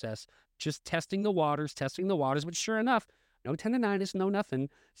process, just testing the waters. But sure enough, no tendonitis, no nothing.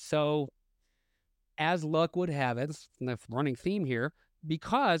 So as luck would have it, the running theme here,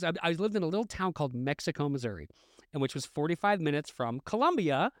 because I lived in a little town called Mexico, Missouri, and which was 45 minutes from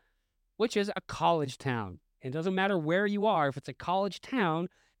Columbia, which is a college town. It doesn't matter where you are. If it's a college town,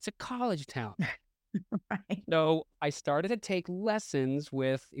 it's a college town. Right. So I started to take lessons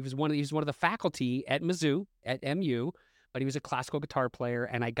with, he was one of the faculty at Mizzou, at MU, but he was a classical guitar player,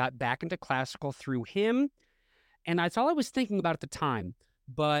 and I got back into classical through him. And that's all I was thinking about at the time.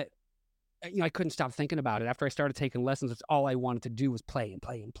 But I couldn't stop thinking about it. After I started taking lessons, it's all I wanted to do was play and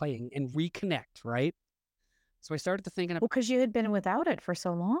reconnect, right? So I started to thinking about... Well, because you had been without it for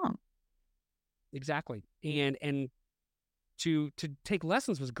so long. Exactly. And to take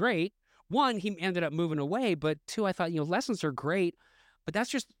lessons was great. One, he ended up moving away, but two, I thought, lessons are great, but that's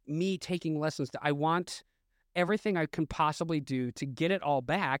just me taking lessons. I want everything I can possibly do to get it all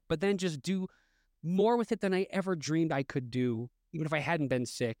back, but then just do more with it than I ever dreamed I could do, even if I hadn't been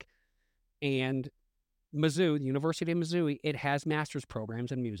sick. And Mizzou, the University of Missouri, it has master's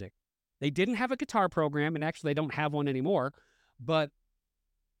programs in music. They didn't have a guitar program, and actually they don't have one anymore, but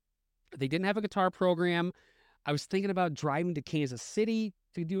they didn't have a guitar program. I was thinking about driving to Kansas City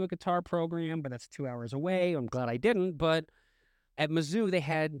to do a guitar program, but that's 2 hours away. I'm glad I didn't. But at Mizzou, they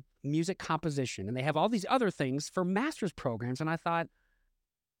had music composition, and they have all these other things for master's programs. And I thought,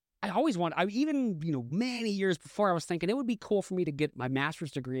 many years before, I was thinking it would be cool for me to get my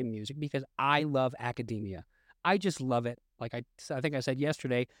master's degree in music because I love academia. I just love it. Like I think I said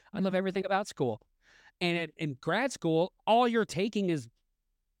yesterday, I love everything about school. And in grad school, all you're taking is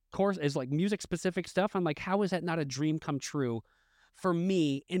music specific stuff. I'm like, how is that not a dream come true for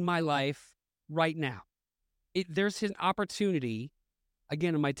me in my life right now? There's an opportunity.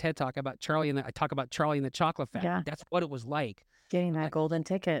 Again, in my TED talk about I talk about Charlie and the Chocolate Factory. Yeah. That's what it was like. Getting that golden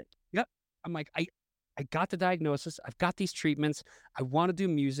ticket. Yep. I'm like, I got the diagnosis. I've got these treatments. I want to do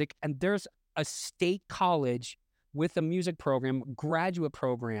music. And there's a state college with a music program, graduate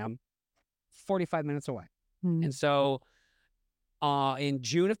program, 45 minutes away. Mm. And so in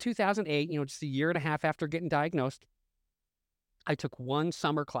June of 2008, just a year and a half after getting diagnosed, I took one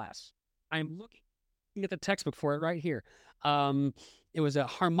summer class. I'm looking You get the textbook for it right here. Um, it was a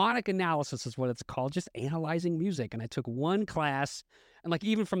harmonic analysis is what it's called, just analyzing music. And I took one class, and like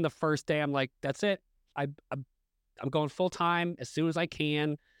even from the first day, I'm like, that's it. I'm going full time as soon as I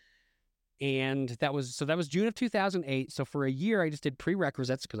can. And that was June of 2008. So for a year, I just did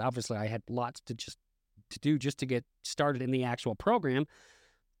prerequisites because obviously I had lots to do just to get started in the actual program.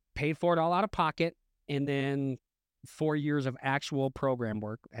 Paid for it all out of pocket, and then 4 years of actual program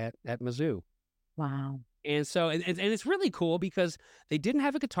work at Mizzou. Wow. And so, and it's really cool because they didn't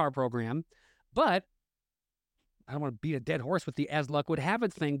have a guitar program, but I don't want to beat a dead horse with the as luck would have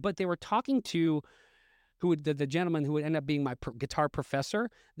it thing, but they were talking to the gentleman who would end up being my guitar professor.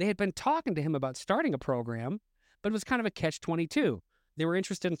 They had been talking to him about starting a program, but it was kind of a catch-22. They were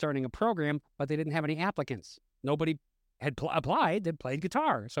interested in starting a program, but they didn't have any applicants. Nobody had applied that played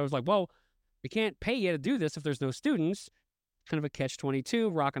guitar. So I was like, well, we can't pay you to do this if there's no students. Kind of a catch-22,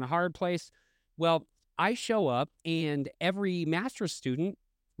 rock and a hard place. Well, I show up, and every master's student,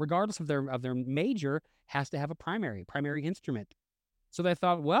 regardless of their major, has to have a primary instrument. So they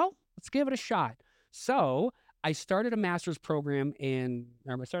thought, well, let's give it a shot. So I started a master's program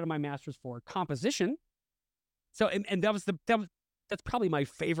I started my master's for composition. So, and that's probably my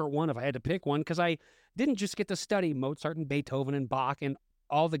favorite one if I had to pick one, because I didn't just get to study Mozart and Beethoven and Bach and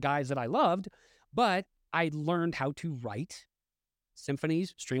all the guys that I loved, but I learned how to write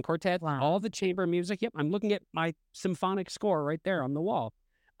symphonies, string quartets, Wow. all the chamber music. Yep, I'm looking at my symphonic score right there on the wall.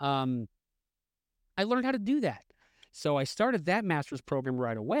 I learned how to do that. So I started that master's program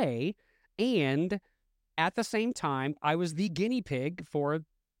right away, and at the same time, I was the guinea pig for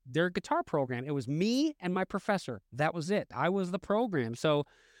their guitar program. It was me and my professor. That was it. I was the program. So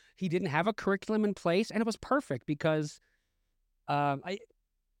he didn't have a curriculum in place, and it was perfect because there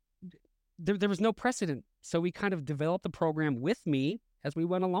was no precedent. So we kind of developed the program with me as we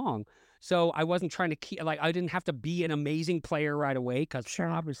went along. So I wasn't trying to I didn't have to be an amazing player right away, because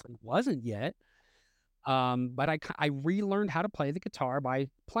obviously wasn't yet. But I relearned how to play the guitar by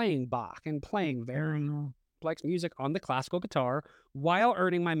playing Bach and playing very complex music on the classical guitar while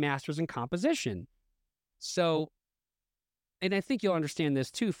earning my master's in composition. So, and I think you'll understand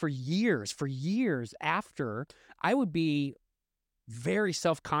this too, for years after, I would be very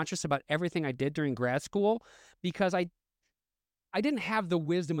self-conscious about everything I did during grad school, because I didn't have the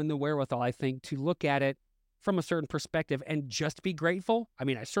wisdom and the wherewithal, I think, to look at it from a certain perspective and just be grateful. I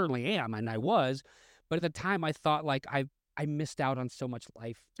mean, I certainly am, and I was, but at the time I thought like I missed out on so much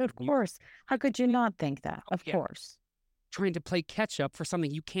life. Of course. How could you not think that? Of course. Trying to play catch up for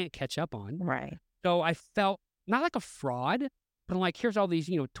something you can't catch up on. Right. So I felt not like a fraud, but I'm like, here's all these,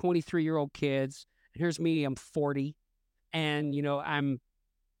 23-year-old kids. And here's me, I'm 40. And, I'm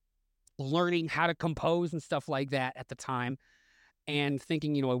learning how to compose and stuff like that at the time, and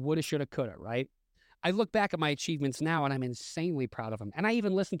thinking, I woulda, shoulda, coulda, right? I look back at my achievements now, and I'm insanely proud of them. And I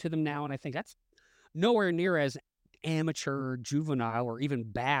even listen to them now, and I think that's nowhere near as amateur or juvenile or even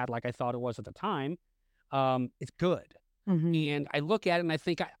bad like I thought it was at the time. It's good. Mm-hmm. And I look at it and I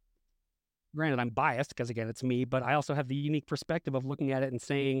think, granted, I'm biased because, again, it's me, but I also have the unique perspective of looking at it and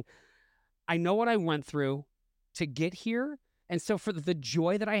saying, I know what I went through to get here. And so for the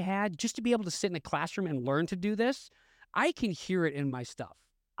joy that I had just to be able to sit in a classroom and learn to do this, I can hear it in my stuff.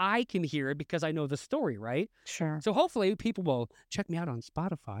 I can hear it because I know the story, right? Sure. So hopefully people will check me out on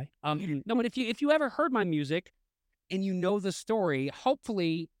Spotify. No, but if you ever heard my music and you know the story,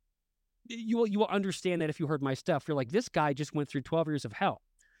 hopefully you will understand that if you heard my stuff, you're like, this guy just went through 12 years of hell.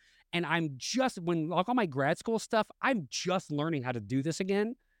 And like all my grad school stuff, I'm just learning how to do this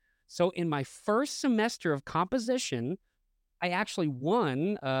again. So in my first semester of composition, I actually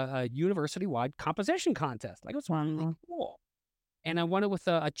won a university-wide composition contest. Like, it was really cool. And I won it with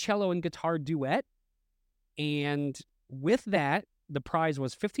a cello and guitar duet. And with that, the prize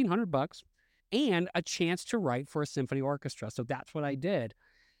was $1,500 and a chance to write for a symphony orchestra. So that's what I did.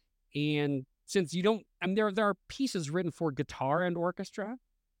 And since there are pieces written for guitar and orchestra,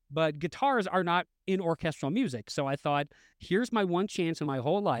 but guitars are not in orchestral music. So I thought, here's my one chance in my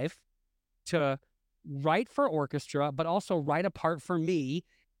whole life to write for orchestra, but also write a part for me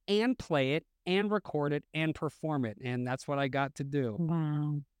and play it and record it and perform it. And that's what I got to do.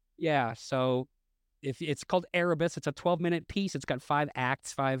 Wow. Yeah. So if it's called Erebus, it's a 12-minute piece. It's got 5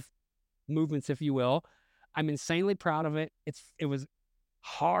 acts, 5 movements, if you will. I'm insanely proud of it. It was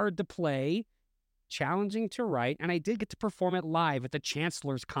hard to play, challenging to write, and I did get to perform it live at the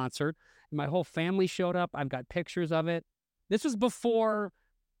Chancellor's concert. And my whole family showed up. I've got pictures of it. This was before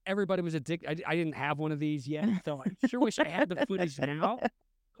everybody was addicted. I didn't have one of these yet, so I sure wish I had the footage now.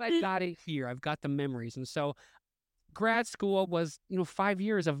 But I got it here. I've got the memories. And so grad school was, 5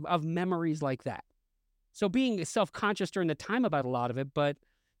 years of memories like that. So being self-conscious during the time about a lot of it, but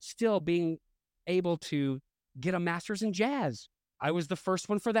still being able to get a master's in jazz. I was the first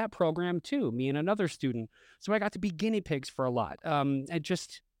one for that program too, me and another student. So I got to be guinea pigs for a lot. And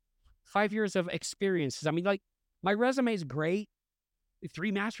just 5 years of experiences. I mean, like, my resume is great.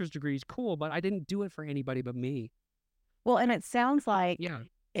 3 master's degrees, cool, but I didn't do it for anybody but me. Well, and it sounds like Yeah.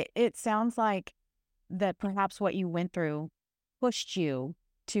 it sounds like that perhaps what you went through pushed you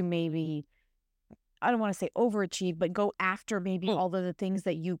to maybe, I don't want to say overachieve, but go after maybe Oh, all of the things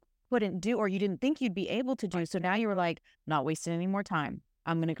that you couldn't do or you didn't think you'd be able to do. right. So now you were like, not wasting any more time.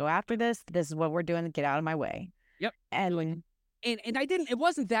 I'm going to go after this. This is what we're doing. Get out of my way. Yep. And And I didn't, it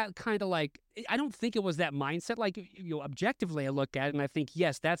wasn't that kind of like, I don't think it was that mindset. Like, objectively, I look at it and I think,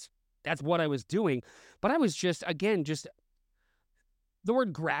 yes, that's what I was doing. But I was just, again, just the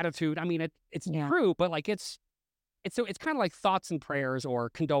word gratitude. I mean, it's yeah, true, but like, it's kind of like thoughts and prayers or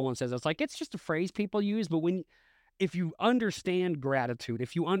condolences. It's like, it's just a phrase people use. But if you understand gratitude,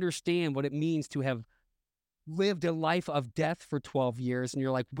 if you understand what it means to have lived a life of death for 12 years, and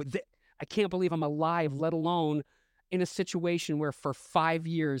you're like, I can't believe I'm alive, let alone in a situation where for 5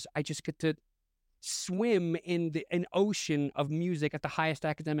 years, I just get to swim in an ocean of music at the highest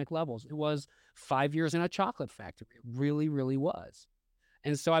academic levels. It was 5 years in a chocolate factory. It really, really was.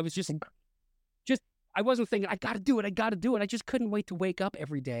 And so I was just, I wasn't thinking, I got to do it. I got to do it. I just couldn't wait to wake up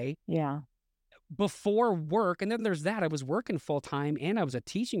every day yeah. before work. And then there's that. I was working full time and I was a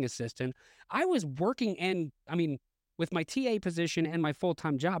teaching assistant. I was working, and I mean, with my TA position and my full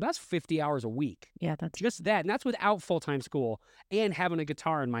time job, that's 50 hours a week. Yeah, that's Just that. And that's without full time school and having a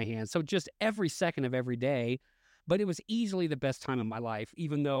guitar in my hand. So just every second of every day. But it was easily the best time of my life,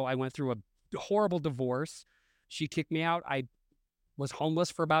 even though I went through a horrible divorce. She kicked me out. I was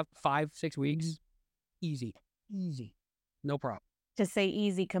homeless for about 5-6 weeks. Easy. No problem. to say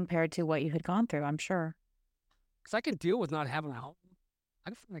easy compared to what you had gone through, I'm sure. Because I can deal with not having a home. I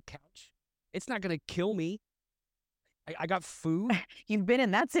can find a couch. It's not going to kill me. I got food. You've been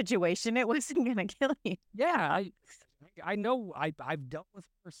in that situation. It wasn't going to kill you. Yeah, I know. I've dealt with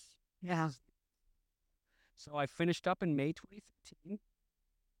worse. Yeah. So I finished up in May 2013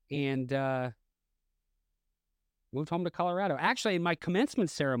 and moved home to Colorado. Actually, in my commencement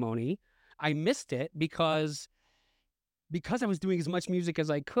ceremony, I missed it because I was doing as much music as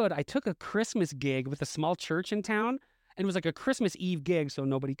I could. I took a Christmas gig with a small church in town, and it was like a Christmas Eve gig, so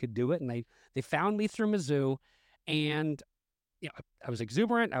nobody could do it. And they found me through Mizzou, and I was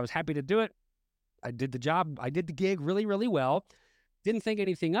exuberant. I was happy to do it. I did the job. I did the gig really, really well. Didn't think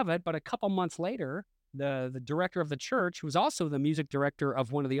anything of it. But a couple months later, the director of the church, who was also the music director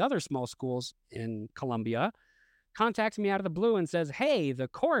of one of the other small schools in Columbia, contacts me out of the blue and says, "Hey, the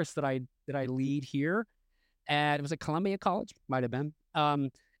chorus that I lead here at, it was at Columbia College, might have been.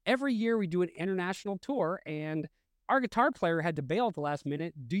 Every year we do an international tour, and our guitar player had to bail at the last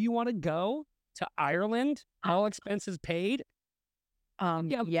minute. Do you want to go to Ireland? All expenses paid."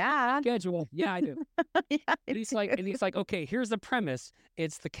 Yeah. Schedule. Yeah, I do. Yeah, And he's like, okay, here's the premise.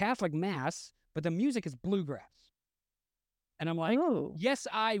 It's the Catholic Mass, but the music is bluegrass. And I'm like, Ooh. yes,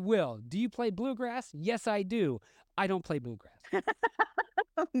 I will. Do you play bluegrass? Yes, I do. I don't play bluegrass.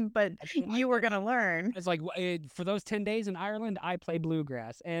 But you were going to learn. It's like, for those 10 days in Ireland, I play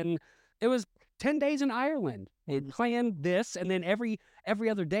bluegrass. And it was 10 days in Ireland playing this. And then every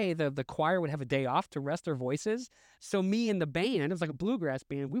other day, the choir would have a day off to rest their voices. So me and the band, it was like a bluegrass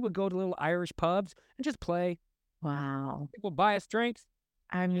band, we would go to little Irish pubs and just play. Wow. People buy us drinks.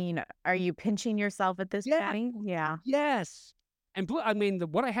 I mean, are you pinching yourself at this Yeah. point? Yeah. Yes. And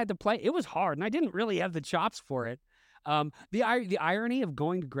what I had to play, it was hard. And I didn't really have the chops for it. The irony of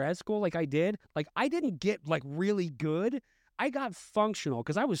going to grad school like I did, like I didn't get like really good. I got functional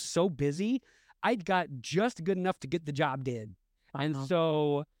because I was so busy. I got just good enough to get the job did. And Wow.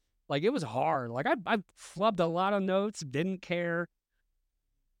 so like it was hard. Like I flubbed a lot of notes, didn't care.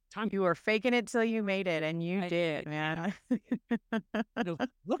 You were faking it till you made it, and you I did, did. man.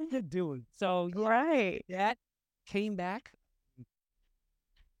 Look at it doing. So yeah, Right. that came back,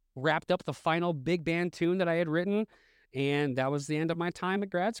 wrapped up the final big band tune that I had written, and that was the end of my time at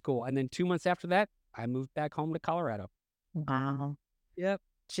grad school. And then 2 months after that, I moved back home to Colorado. Wow. Yep.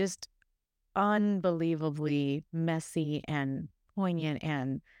 Just unbelievably messy and poignant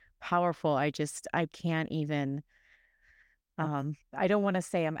and powerful. I can't even, I don't want to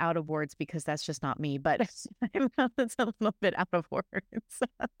say I'm out of words because that's just not me, but it's a little bit out of words.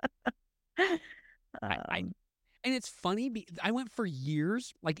 And it's funny, I went for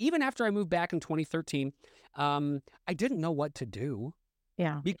years, like even after I moved back in 2013, I didn't know what to do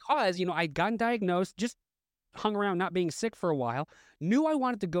Yeah. because, I'd gotten diagnosed just hung around not being sick for a while, knew I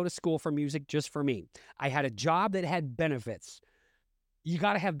wanted to go to school for music just for me. I had a job that had benefits. You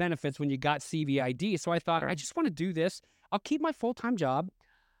got to have benefits when you got CVID. So I thought, I just want to do this. I'll keep my full-time job.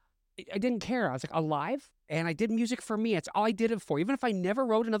 I didn't care. I was like alive, and I did music for me. It's all I did it for. Even if I never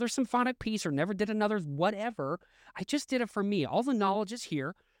wrote another symphonic piece or never did another whatever, I just did it for me. All the knowledge is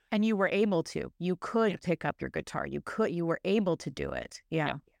here. And you were able to. You could pick up your guitar. You were able to do it.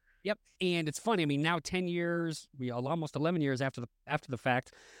 Yeah. Yep. And it's funny. I mean, now 10 years, almost 11 years after the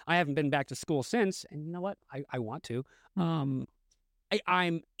fact, I haven't been back to school since. And you know what? I want to.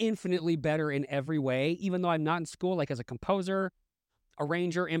 I'm infinitely better in every way, even though I'm not in school, like as a composer,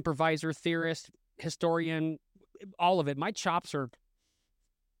 arranger, improviser, theorist, historian, all of it. My chops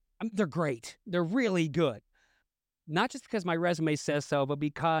they're great. They're really good. Not just because my resume says so, but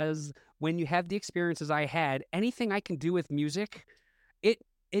because when you have the experiences I had, anything I can do with music, it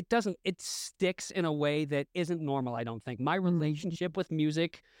sticks in a way that isn't normal, I don't think. My relationship with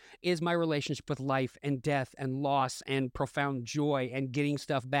music is my relationship with life and death and loss and profound joy and getting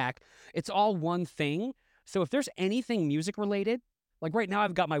stuff back. It's all one thing. So if there's anything music related, like right now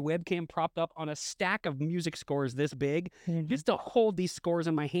I've got my webcam propped up on a stack of music scores this big. Just to hold these scores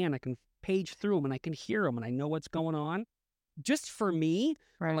in my hand, I can page through them and I can hear them and I know what's going on. Just for me,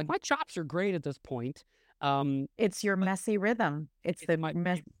 like my chops are great at this point. It's your messy rhythm. It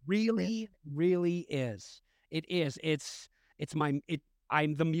really is. It is.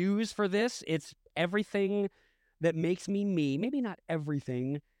 I'm the muse for this. It's everything that makes me me. Maybe not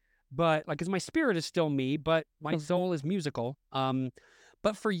everything, but like, 'cause my spirit is still me, but my soul is musical.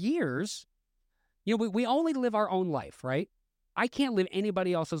 But for years, we only live our own life, right? I can't live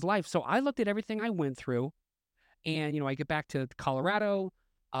anybody else's life. So I looked at everything I went through, and I get back to Colorado.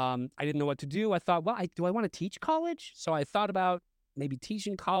 I didn't know what to do. I thought, well, do I want to teach college? So I thought about maybe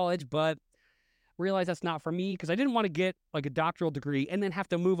teaching college, but realized that's not for me because I didn't want to get like a doctoral degree and then have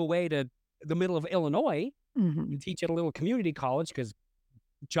to move away to the middle of Illinois to teach at a little community college because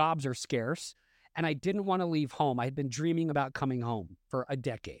jobs are scarce. And I didn't want to leave home. I had been dreaming about coming home for a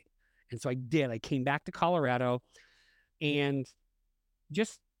decade. And so I did. I came back to Colorado and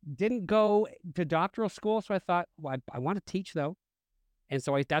just didn't go to doctoral school. So I thought, well, I want to teach though. And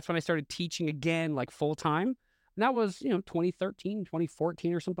so that's when I started teaching again, like full time. And that was, 2013,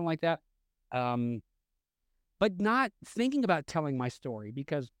 2014 or something like that. But not thinking about telling my story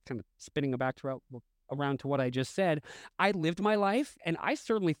because kind of spinning back around to what I just said, I lived my life and I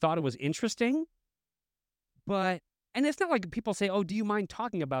certainly thought it was interesting. And it's not like people say, oh, do you mind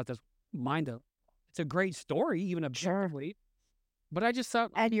talking about this? It's a great story, even objectively. But I just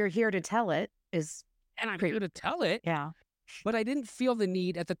thought. And you're here to tell it And I'm here to tell it. Yeah. But I didn't feel the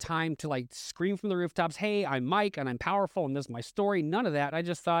need at the time to like scream from the rooftops, hey, I'm Mike and I'm powerful and this is my story. None of that. I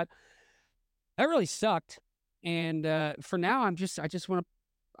just thought that really sucked. And for now, I'm just going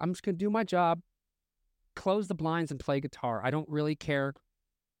to do my job, close the blinds and play guitar. I don't really care.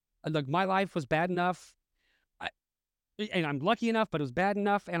 Look, my life was bad enough. And I'm lucky enough, but it was bad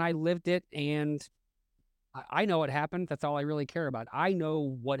enough. And I lived it. And I know what happened. That's all I really care about. I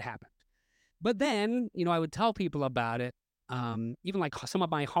know what happened. But then, I would tell people about it. Even like some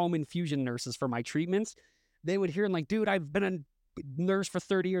of my home infusion nurses for my treatments, they would hear and like, dude, I've been a nurse for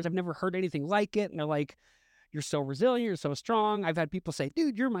 30 years. I've never heard anything like it. And they're like, you're so resilient. You're so strong. I've had people say,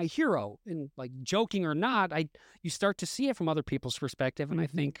 dude, you're my hero. And like joking or not, you start to see it from other people's perspective. And I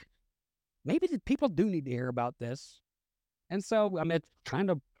think maybe the people do need to hear about this. And so,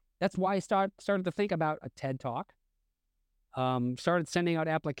 that's why I started to think about a TED Talk. Started sending out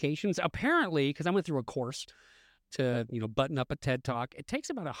applications. Apparently, because I went through a course to, button up a TED Talk. It takes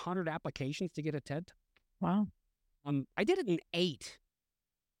about 100 applications to get a TED Talk. Wow. I did it in 8,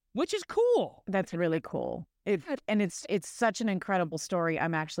 which is cool. That's really cool. It's such an incredible story.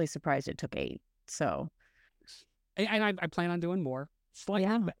 I'm actually surprised it took 8. So, and I plan on doing more. Slightly,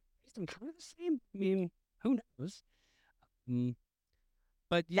 but I'm kind of the same. I mean, who knows?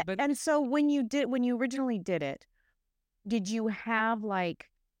 But and so when you originally did it, did you have like,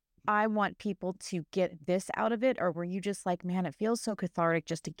 I want people to get this out of it, or were you just like, man, it feels so cathartic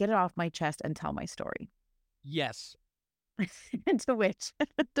just to get it off my chest and tell my story? Yes. And to which?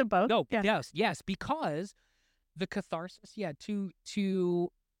 To both? No. Yeah. Yes. Because the catharsis. Yeah.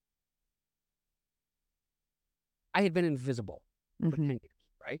 To I had been invisible for 10 years.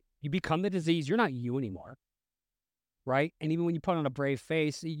 Right. You become the disease. You're not you anymore. Right. And even when you put on a brave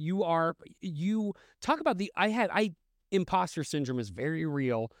face, you talk about imposter syndrome is very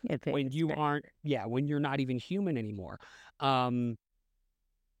real when you aren't, when you're not even human anymore.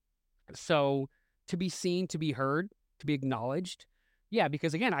 So to be seen, to be heard, to be acknowledged, Yeah,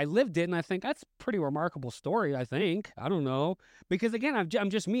 because again, I lived it, and I think that's a pretty remarkable story. I think I don't know because again, I'm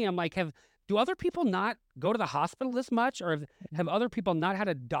just me. I'm like, do other people not go to the hospital this much, or have other people not had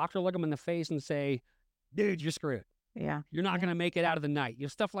a doctor look them in the face and say, "Dude, you're screwed. Yeah. You're not Yeah. going to make it out of the night."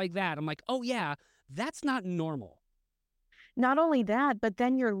 Stuff like that. I'm like, oh yeah, that's not normal. Not only that, but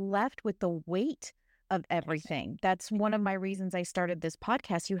then you're left with the weight of Yes. everything. That's one of my reasons I started this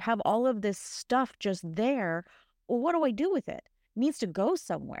podcast. You have all of this stuff just there. Well, what do I do with it? It needs to go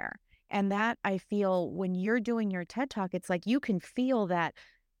somewhere. And that I feel when you're doing your TED Talk, it's like you can feel that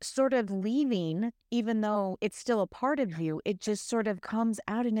sort of leaving, even though it's still a part of you. It just sort of comes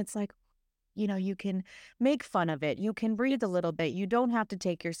out and it's like, you can make fun of it. You can breathe a little bit. You don't have to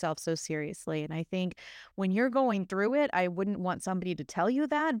take yourself so seriously. And I think when you're going through it, I wouldn't want somebody to tell you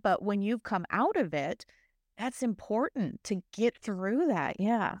that. But when you've come out of it, that's important to get through that.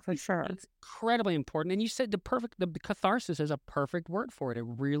 Yeah, for sure. It's incredibly important. And you said the catharsis is a perfect word for it. It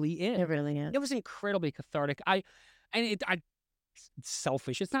really is. It really is. It was incredibly cathartic. It's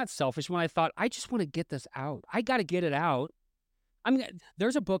selfish. It's not selfish when I thought, I just want to get this out. I got to get it out. I mean,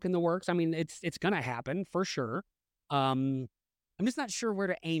 there's a book in the works. I mean, it's going to happen for sure. I'm just not sure where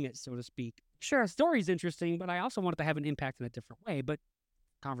to aim it, so to speak. Sure, story's interesting, but I also want it to have an impact in a different way. But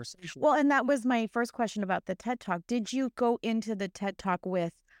conversation. Well, and that was my first question about the TED Talk. Did you go into the TED Talk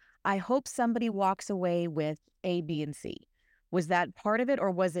with, I hope somebody walks away with A, B, and C? Was that part of it,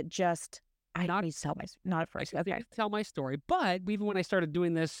 or was it just, I need to tell my, not at first. Okay. Tell my story. But even when I started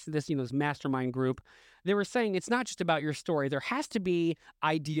doing this mastermind group, they were saying it's not just about your story. There has to be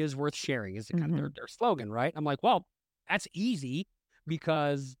ideas worth sharing, is kind of their slogan, right? I'm like, well, that's easy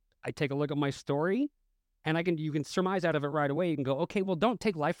because I take a look at my story and you can surmise out of it right away. You can go, okay, well, don't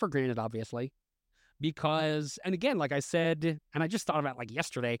take life for granted, obviously. Because, and again, like I said, and I just thought about like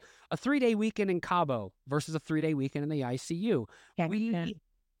yesterday, a 3-day weekend in Cabo versus a 3-day weekend in the ICU.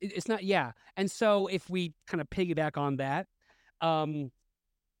 It's not, yeah. And so if we kind of piggyback on that,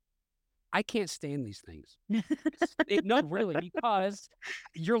 I can't stand these things. No, really, because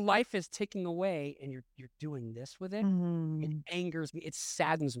your life is ticking away and you're doing this with it. It angers me. It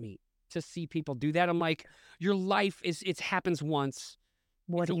saddens me to see people do that. I'm like, your life it happens once.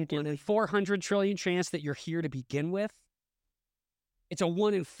 What do you do? It's a 1 in 400 trillion chance that you're here to begin with. It's a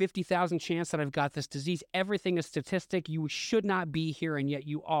 1 in 50,000 chance that I've got this disease. Everything is statistic. You should not be here, and yet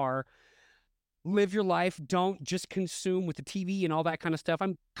you are. Live your life. Don't just consume with the TV and all that kind of stuff.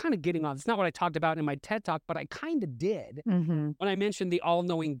 I'm kind of getting on. It's not what I talked about in my TED Talk, but I kind of did. When I mentioned the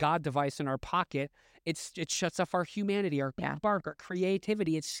all-knowing God device in our pocket. It shuts off our humanity, our spark, our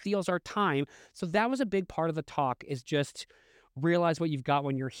creativity. It steals our time. So that was a big part of the talk, is just realize what you've got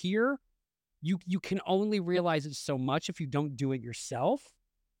when you're here. You can only realize it so much if you don't do it yourself.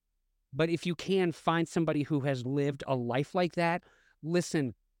 But if you can find somebody who has lived a life like that,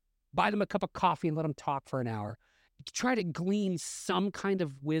 listen, buy them a cup of coffee and let them talk for an hour. Try to glean some kind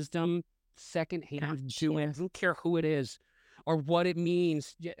of wisdom secondhand. Do it. I don't care who it is or what it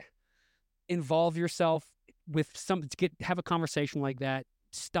means. Involve yourself with have a conversation like that.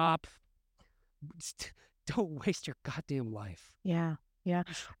 Stop. Don't waste your goddamn life. Yeah. Yeah.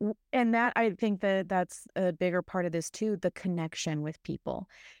 And that, I think that's a bigger part of this too, the connection with people.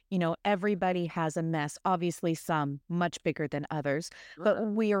 Everybody has a mess, obviously some much bigger than others, but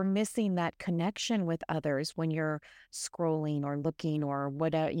we are missing that connection with others when you're scrolling or looking or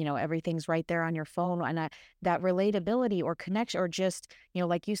whatever, everything's right there on your phone. And that relatability or connection, or just,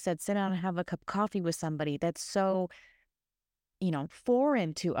 like you said, sit down and have a cup of coffee with somebody. That's so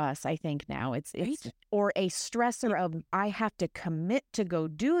foreign to us, I think now. It's or a stressor of, I have to commit to go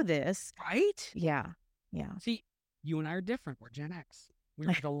do this. Right? Yeah. Yeah. See, you and I are different. We're Gen X.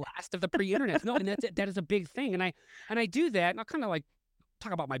 We're the last of the pre-internet. No, and that is a big thing. And I do that, and I'll kind of like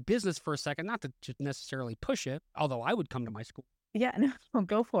talk about my business for a second, not to just necessarily push it, although I would come to my school. Yeah, no,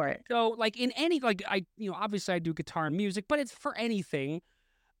 go for it. So like in any, like obviously I do guitar and music, but it's for anything.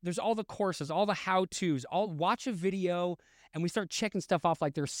 There's all the courses, all the how-tos, watch a video, and we start checking stuff off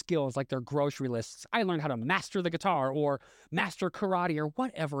like their skills, like their grocery lists. I learned how to master the guitar or master karate or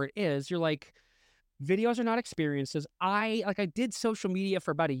whatever it is. You're like, videos are not experiences. I did social media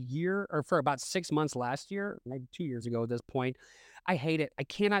for about a year, or for about 6 months last year, maybe 2 years ago at this point. I hate it. I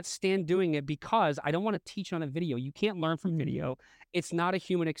cannot stand doing it because I don't want to teach on a video. You can't learn from video. It's not a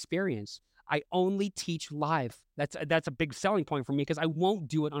human experience. I only teach live. That's a big selling point for me, because I won't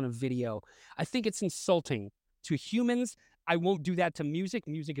do it on a video. I think it's insulting to humans I won't do that to music.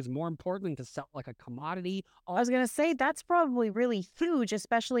 Music is more important than to sell like a commodity. I was going to say that's probably really huge,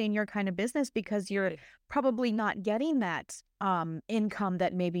 especially in your kind of business, because you're probably not getting that income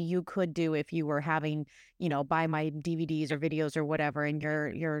that maybe you could do if you were having, buy my DVDs or videos or whatever, and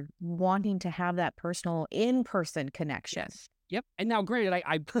you're wanting to have that personal in-person connection. Yes. Yep. And now, granted,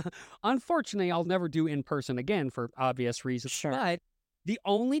 I unfortunately, I'll never do in person again for obvious reasons. Sure. But the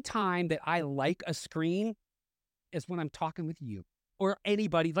only time that I like a screen is when I'm talking with you or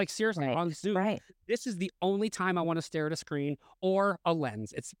anybody. Like seriously, Right. on Zoom. Right. This is the only time I want to stare at a screen or a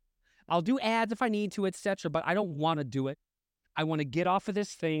lens. I'll do ads if I need to, etc. But I don't want to do it. I want to get off of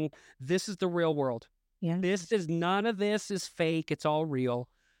this thing. This is the real world. Yeah. None of this is fake. It's all real.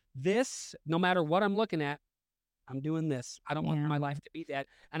 This, no matter what I'm looking at, I'm doing this. I don't want my life to be that.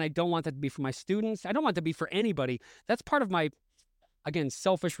 And I don't want that to be for my students. I don't want that to be for anybody. That's part of my, again,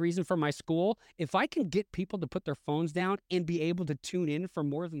 selfish reason for my school. If I can get people to put their phones down and be able to tune in for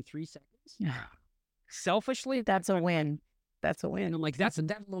more than 3 seconds, selfishly, that's a win. That's a win. and I'm like, that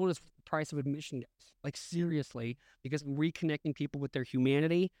alone is the price of admission. Like seriously, because I'm reconnecting people with their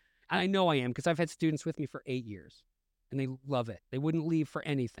humanity. And I know I am because I've had students with me for 8 years and they love it. They wouldn't leave for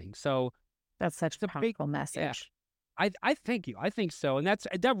anything. So that's such a powerful message. Yeah. I thank you. I think so. And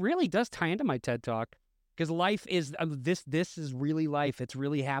that really does tie into my TED Talk because life is this is really life. It's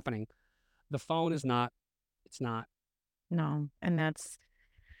really happening. The phone is not. It's not. No. And that's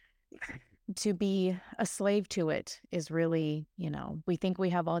to be a slave to it is really, we think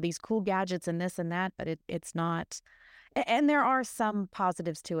we have all these cool gadgets and this and that, but it's not. And there are some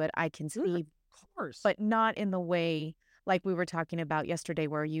positives to it, I can see, of course, but not in the way like we were talking about yesterday,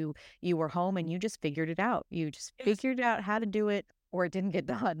 where you were home and you just figured it out. You just figured out how to do it, or it didn't get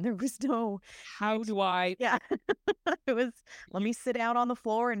done. There was no, how do I? Yeah, it was, let me sit out on the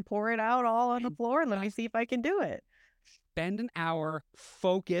floor and pour it out all on the floor and let me see if I can do it. Spend an hour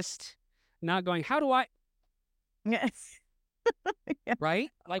focused, not going, how do I? Yes. Yeah.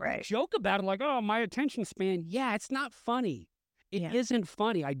 Right? Like right. joke about it, like, oh, my attention span. Yeah, it's not funny. It isn't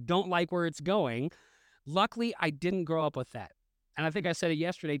funny. I don't like where it's going. Luckily, I didn't grow up with that. And I think I said it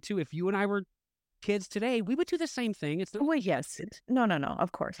yesterday, too. If you and I were kids today, we would do the same thing. It's not, well, yes. No,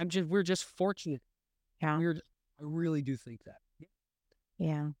 of course. we're just fortunate. Yeah. I really do think that.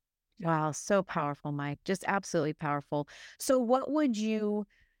 Yeah. Wow. So powerful, Mike. Just absolutely powerful. So what would you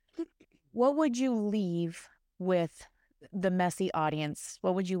leave with the messy audience?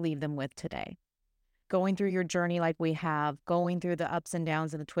 What would you leave them with today? Going through your journey like we have, going through the ups and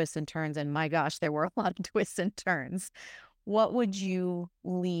downs and the twists and turns, and my gosh, there were a lot of twists and turns. What would you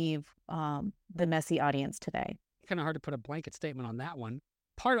leave the messy audience today? Kind of hard to put a blanket statement on that one.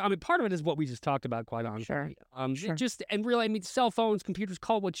 Part of it is what we just talked about, quite honestly. Sure. Just and really, cell phones, computers,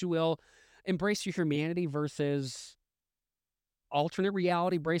 call it what you will. Embrace your humanity versus alternate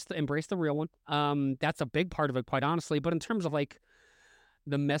reality. Embrace the real one. That's a big part of it, quite honestly. But in terms of like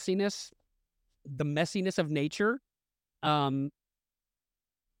the messiness of nature,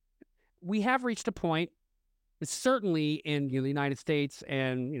 we have reached a point, certainly in the United States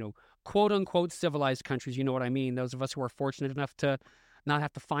and quote unquote civilized countries. You know what I mean? Those of us who are fortunate enough to not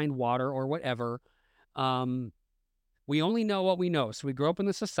have to find water or whatever. We only know what we know. So we grow up in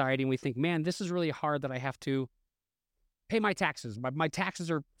the society and we think, man, this is really hard that I have to pay my taxes. My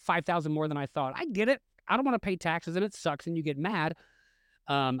taxes are $5,000 more than I thought. I get it. I don't want to pay taxes and it sucks and you get mad.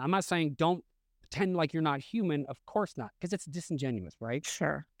 I'm not saying don't pretend like you're not human. Of course not, because it's disingenuous, right?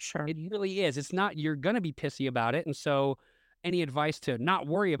 Sure. It really is. It's not, you're going to be pissy about it. And so any advice to not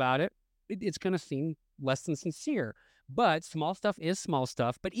worry about it, it's going to seem less than sincere. But small stuff is small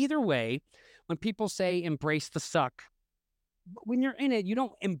stuff. But either way, when people say embrace the suck, when you're in it, you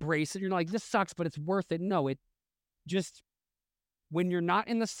don't embrace it. You're like, this sucks, but it's worth it. No, it just, when you're not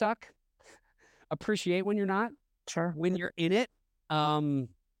in the suck, appreciate when you're not. Sure. When you're in it, I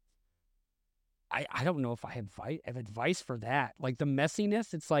don't know if I have advice for that. Like the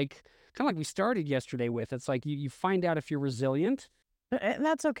messiness, it's like kind of like we started yesterday with. It's like you find out if you're resilient.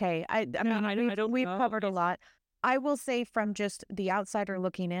 That's okay. We've covered a lot. I will say from just the outsider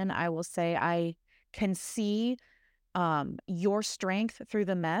looking in, I will say I can see your strength through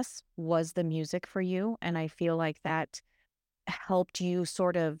the mess was the music for you. And I feel like that helped you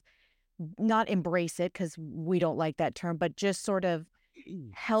sort of not embrace it, because we don't like that term, but just sort of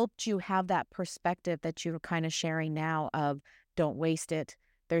helped you have that perspective that you're kind of sharing now of don't waste it.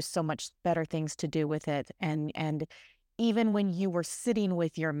 There's so much better things to do with it. And even when you were sitting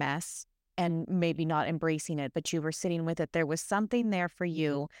with your mess and maybe not embracing it, but you were sitting with it, there was something there for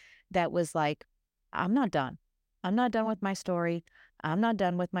you that was like, I'm not done. I'm not done with my story. I'm not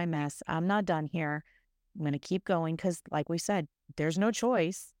done with my mess. I'm not done here. I'm going to keep going because, like we said, there's no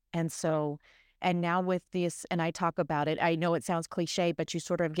choice. And so, and now with this, and I talk about it, I know it sounds cliche, but you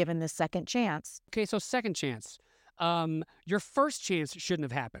sort of given this second chance. Okay, so second chance. Your first chance shouldn't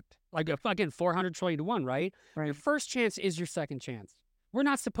have happened. Like again, 400 trillion to one, right? Your Right. first chance is your second chance. We're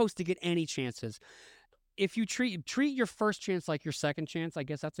not supposed to get any chances. If you treat your first chance like your second chance, I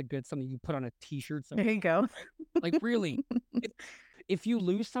guess that's a good something you put on a T-shirt. There you go. Like really, if, if you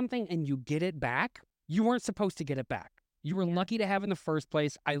lose something and you get it back, you weren't supposed to get it back. You were Yeah. lucky to have it in the first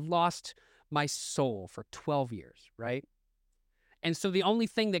place. I lost my soul for 12 years, right? And so the only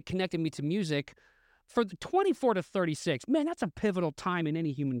thing that connected me to music for the 24 to 36, man, that's a pivotal time in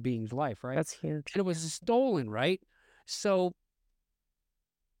any human being's life, right? That's huge. And it was stolen, right? So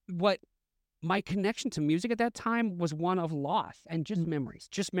what my connection to music at that time was one of loss and just memories.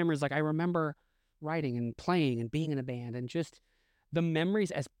 Like I remember writing and playing and being in a band and just the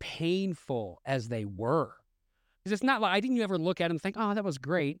memories as painful as they were. Because it's not like I didn't ever look at it and think, oh, that was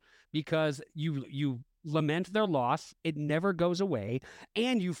great, because you lament their loss. It never goes away.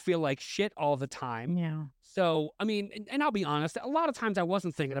 And you feel like shit all the time. Yeah. So, I mean, and I'll be honest, a lot of times I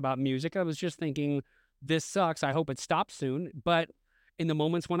wasn't thinking about music. I was just thinking, this sucks. I hope it stops soon. But in the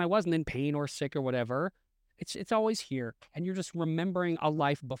moments when I wasn't in pain or sick or whatever, it's always here. And you're just remembering a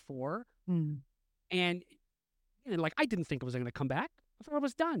life before. Mm. And like, I didn't think it was going to come back. I thought I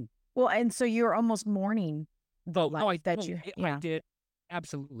was done. Well, and so you're almost mourning the Oh, life no, I yeah. did.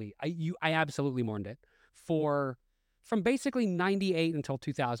 Absolutely. I absolutely mourned it from basically 98 until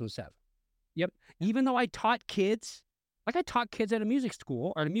 2007. Yep. Even though I taught kids, like I taught kids at a music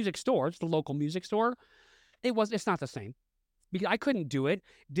school or at a music store, it's the local music store. It's not the same because I couldn't do it.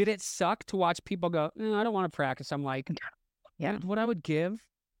 Did it suck to watch people go, I don't want to practice? I'm like, Yeah. what I would give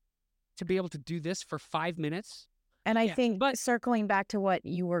to be able to do this for 5 minutes. And I Yeah, think, but circling back to what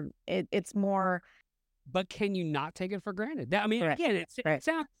you were, it's more. But can you not take it for granted? I mean, Right. again, it Right.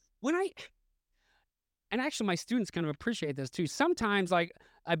 sounds and actually my students kind of appreciate this too. Sometimes, like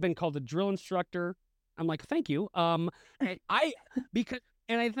I've been called a drill instructor. I'm like, thank you. And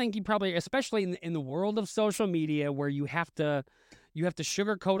I think you probably, especially in the world of social media, where you have to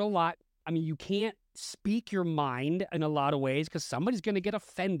sugarcoat a lot. I mean, you can't speak your mind in a lot of ways because somebody's going to get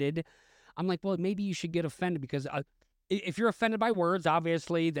offended. I'm like, well, maybe you should get offended because if you're offended by words,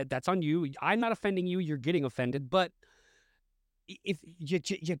 obviously that's on you. I'm not offending you. You're getting offended. But if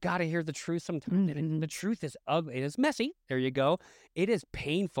you got to hear the truth sometimes. Mm-hmm. And the truth is ugly. It is messy. There you go. It is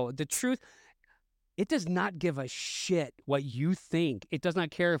painful. The truth, it does not give a shit what you think. It does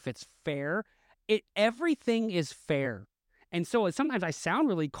not care if it's fair. Everything is fair. And so sometimes I sound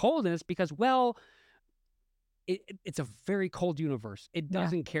really cold, and it's because, well, it's a very cold universe. It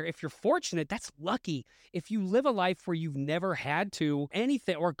doesn't care. If you're fortunate, that's lucky. If you live a life where you've never had to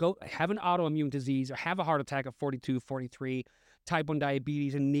anything or go have an autoimmune disease or have a heart attack at 42, 43, type 1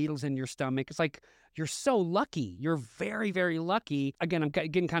 diabetes and needles in your stomach, it's like you're so lucky. You're very, very lucky. Again, I'm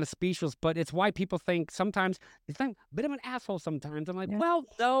getting kind of speechless, but it's why people think sometimes it's like a bit of an asshole sometimes. I'm like, well,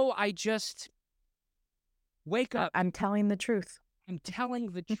 no, I just wake up. I'm telling the truth. I'm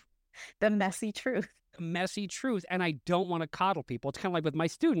telling the truth. The messy truth. Messy truth. And I don't want to coddle people. It's kind of like with my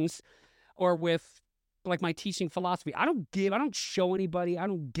students or with like my teaching philosophy. I don't show anybody. I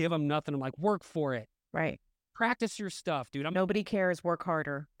don't give them nothing. I'm like, work for it. Right. Practice your stuff, dude. Nobody cares. Work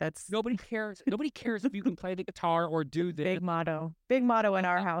harder. Nobody cares. Nobody cares if you can play the guitar or do this. Big motto in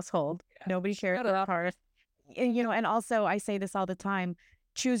our household. Yeah. Nobody cares. Work hard. And also I say this all the time,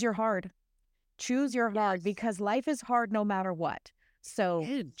 choose your hard. Choose your hard, because life is hard no matter what. So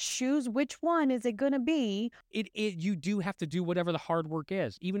choose which one is it going to be. You do have to do whatever the hard work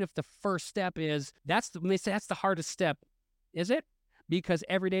is, even if the first step is when they say that's the hardest step, is it? Because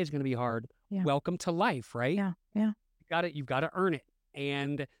every day is going to be hard. Yeah. Welcome to life, right? Yeah. You've got to earn it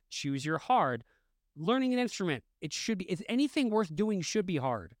and choose your hard. Learning an instrument, it should be. If anything worth doing should be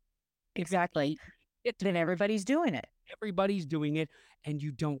hard. Exactly. Then everybody's doing it. Everybody's doing it, and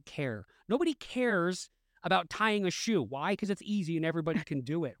you don't care. Nobody cares about tying a shoe. Why? Because it's easy and everybody can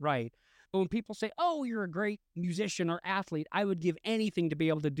do it, right? But when people say, oh, you're a great musician or athlete, I would give anything to be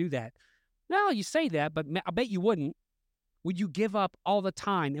able to do that. No, you say that, but I bet you wouldn't. Would you give up all the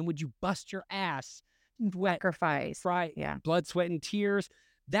time, and would you bust your ass? Sacrifice. Right. Yeah. Blood, sweat, and tears.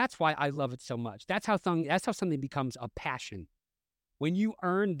 That's why I love it so much. That's how something becomes a passion. When you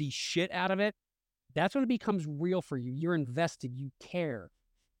earn the shit out of it, that's when it becomes real for you. You're invested. You care.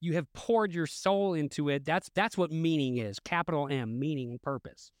 You have poured your soul into it. That's what meaning is. Capital M, meaning and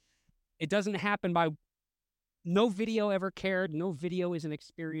purpose. It doesn't happen by no video ever cared. No video is an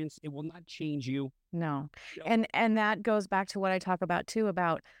experience. It will not change you. No. And that goes back to what I talk about too,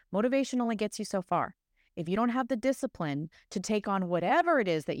 about motivation only gets you so far. If you don't have the discipline to take on whatever it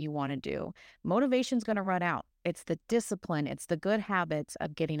is that you want to do, motivation's going to run out. It's the discipline, it's the good habits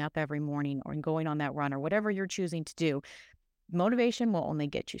of getting up every morning or going on that run or whatever you're choosing to do. Motivation will only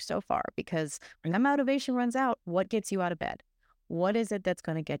get you so far, because when that motivation runs out, what gets you out of bed? What is it that's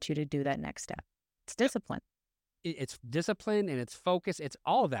going to get you to do that next step? It's discipline. It's discipline and it's focus. It's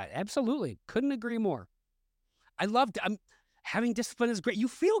all of that. Absolutely. Couldn't agree more. I loved having discipline is great. You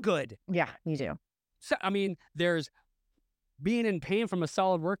feel good. Yeah, you do. So, I mean, there's being in pain from a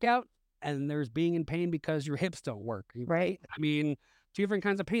solid workout, and there's being in pain because your hips don't work. Right. I mean, two different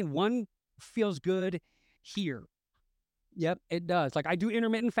kinds of pain. One feels good here. Yep, it does. Like, I do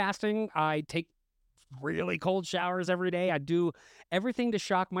intermittent fasting. I take really cold showers every day. I do everything to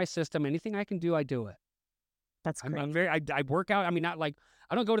shock my system. Anything I can do, I do it. That's great. I work out. I mean, not like,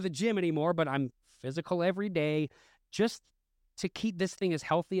 I don't go to the gym anymore, but I'm physical every day just to keep this thing as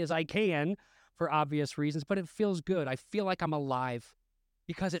healthy as I can for obvious reasons. But it feels good. I feel like I'm alive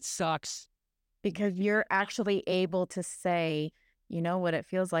because it sucks. Because you're actually able to say, you know what it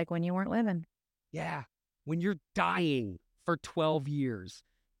feels like when you weren't living. Yeah. When you're dying for 12 years,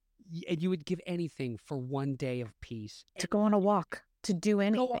 and you would give anything for one day of peace. To go on a walk, to do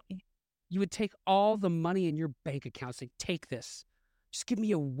anything. You would take all the money in your bank account, say, take this. Just give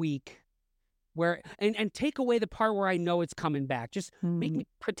me a week where, and take away the part where I know it's coming back. Just make me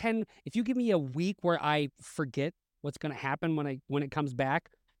pretend, if you give me a week where I forget what's going to happen when it comes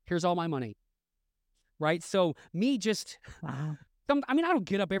back, here's all my money. Right? So me just, wow. I mean, I don't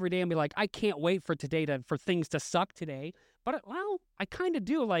get up every day and be like, I can't wait for for things to suck today. But, well, I kind of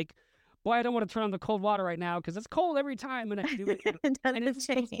do. Like, boy, I don't want to turn on the cold water right now because it's cold every time. And I do it. And it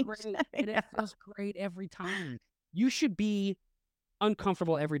feels great. And it feels great every time. You should be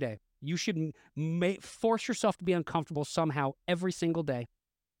uncomfortable every day. You should force yourself to be uncomfortable somehow every single day.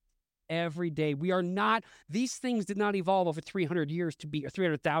 Every day. We are not, these things did not evolve over 300 years to be, or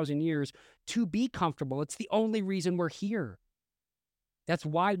 300,000 years to be comfortable. It's the only reason we're here. That's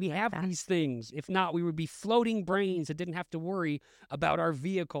why we have these things. If not, we would be floating brains that didn't have to worry about our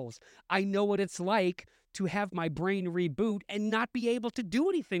vehicles. I know what it's like to have my brain reboot and not be able to do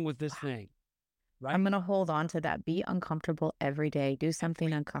anything with this thing. Right? I'm going to hold on to that. Be uncomfortable every day. Do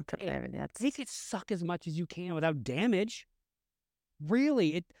something uncomfortable every day. Make it suck as much as you can without damage.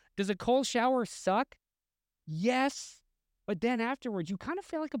 Really, does a cold shower suck? Yes. But then afterwards, you kind of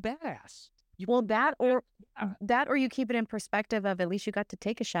feel like a badass. That or you keep it in perspective of, at least you got to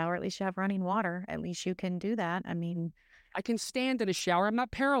take a shower. At least you have running water. At least you can do that. I mean, I can stand in a shower. I'm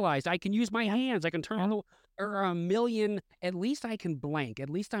not paralyzed. I can use my hands. I can turn on a million. At least I can blank. At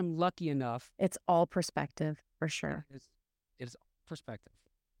least I'm lucky enough. It's all perspective, for sure. It is perspective.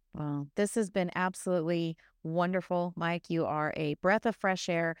 Well, this has been absolutely wonderful, Mike. You are a breath of fresh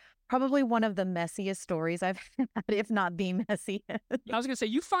air. Probably one of the messiest stories I've had, if not the messiest. I was going to say,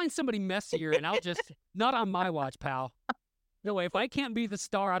 you find somebody messier and I'll just, not on my watch, pal. No way. If I can't be the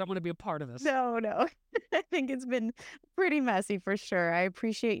star, I don't want to be a part of this. No. I think it's been pretty messy for sure. I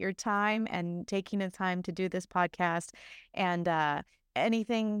appreciate your time and taking the time to do this podcast. And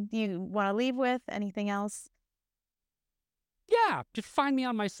anything you want to leave with? Anything else? Yeah, just find me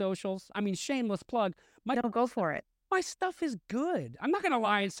on my socials. I mean, shameless plug. Don't go for it. My stuff is good. I'm not going to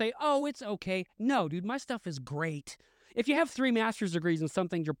lie and say, oh, it's okay. No, dude, my stuff is great. If you have 3 master's degrees in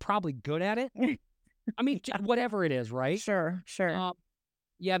something, you're probably good at it. I mean, whatever it is, right? Sure.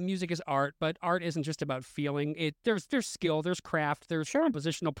 Yeah, music is art, but art isn't just about feeling. There's skill, there's craft, there's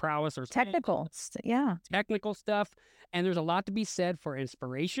compositional prowess, there's technical stuff, and there's a lot to be said for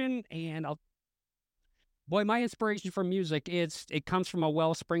inspiration. And my inspiration for music, it comes from a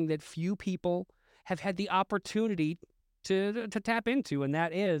wellspring that few people have had the opportunity to tap into, and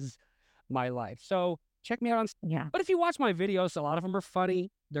that is my life. So check me out on. But if you watch my videos, a lot of them are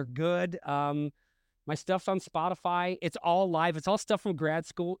funny. They're good. My stuff's on Spotify. It's all live. It's all stuff from grad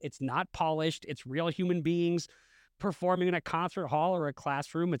school. It's not polished. It's real human beings performing in a concert hall or a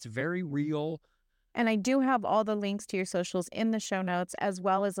classroom. It's very real. And I do have all the links to your socials in the show notes, as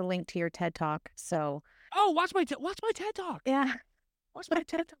well as a link to your TED Talk. So, watch my TED Talk. Yeah, watch my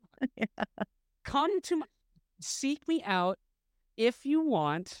TED Talk. Yeah. Seek me out if you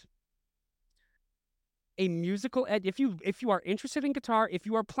want a musical ed. If you are interested in guitar, if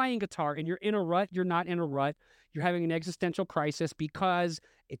you are playing guitar and you're in a rut, you're not in a rut. You're having an existential crisis because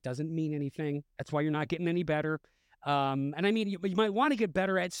it doesn't mean anything. That's why you're not getting any better. And I mean, you might want to get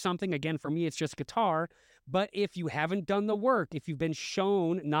better at something. Again, for me, it's just guitar. But if you haven't done the work, if you've been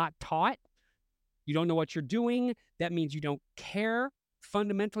shown, not taught, you don't know what you're doing, that means you don't care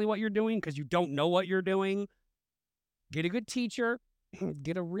fundamentally what you're doing because you don't know what you're doing. Get a good teacher.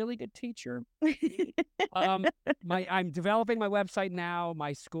 get a really good teacher. I'm developing my website now.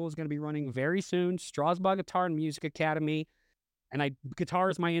 My school is going to be running very soon. Strausbaugh Guitar and Music Academy. And guitar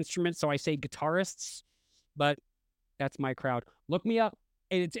is my instrument, so I say guitarists, but that's my crowd. Look me up.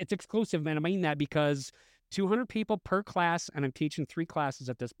 It's exclusive, man. I mean that because 200 people per class, and I'm teaching 3 classes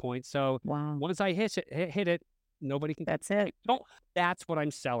at this point. So Wow. once I hit it, nobody can. That's it. That's what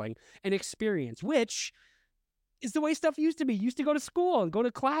I'm selling. An experience, which is the way stuff used to be. You used to go to school and go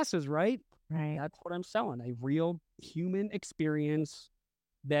to classes, right? Right. That's what I'm selling. A real human experience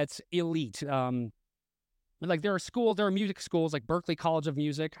that's elite. Like there are music schools like Berklee College of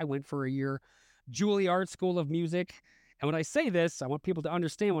Music. I went for a year. Juilliard School of Music. And when I say this, I want people to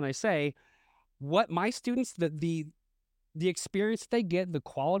understand when I say what my students, the experience they get, the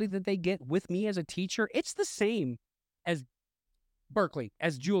quality that they get with me as a teacher, it's the same as Berklee,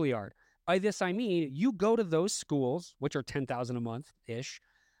 as Juilliard. By this, I mean, you go to those schools, which are $10,000 a month-ish,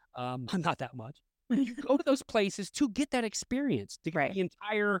 not that much. You go to those places to get that experience, to get the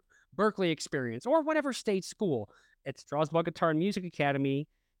entire Berklee experience, or whatever state school. At Strausbaugh Guitar and Music Academy,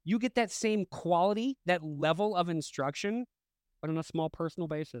 you get that same quality, that level of instruction, but on a small personal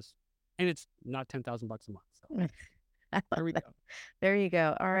basis. And it's not $10,000 a month. So there we go. There you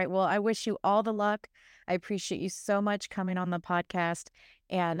go. All right. Well, I wish you all the luck. I appreciate you so much coming on the podcast.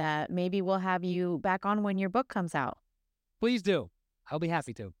 And maybe we'll have you back on when your book comes out. Please do. I'll be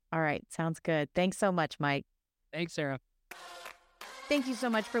happy to. All right. Sounds good. Thanks so much, Mike. Thanks, Sarah. Thank you so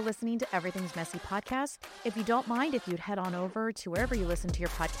much for listening to Everything's Messy podcast. If you don't mind, if you'd head on over to wherever you listen to your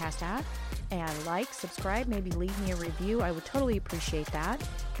podcast at and like, subscribe, maybe leave me a review. I would totally appreciate that.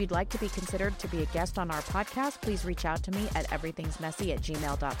 If you'd like to be considered to be a guest on our podcast, please reach out to me at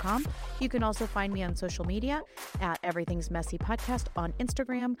everythingsmessy@gmail.com. You can also find me on social media at Everything's Messy Podcast on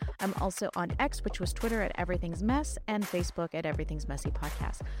Instagram. I'm also on X, which was Twitter at Everything's Mess, and Facebook at Everything's Messy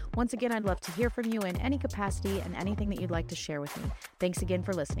Podcast. Once again, I'd love to hear from you in any capacity and anything that you'd like to share with me. Thanks again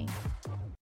for listening.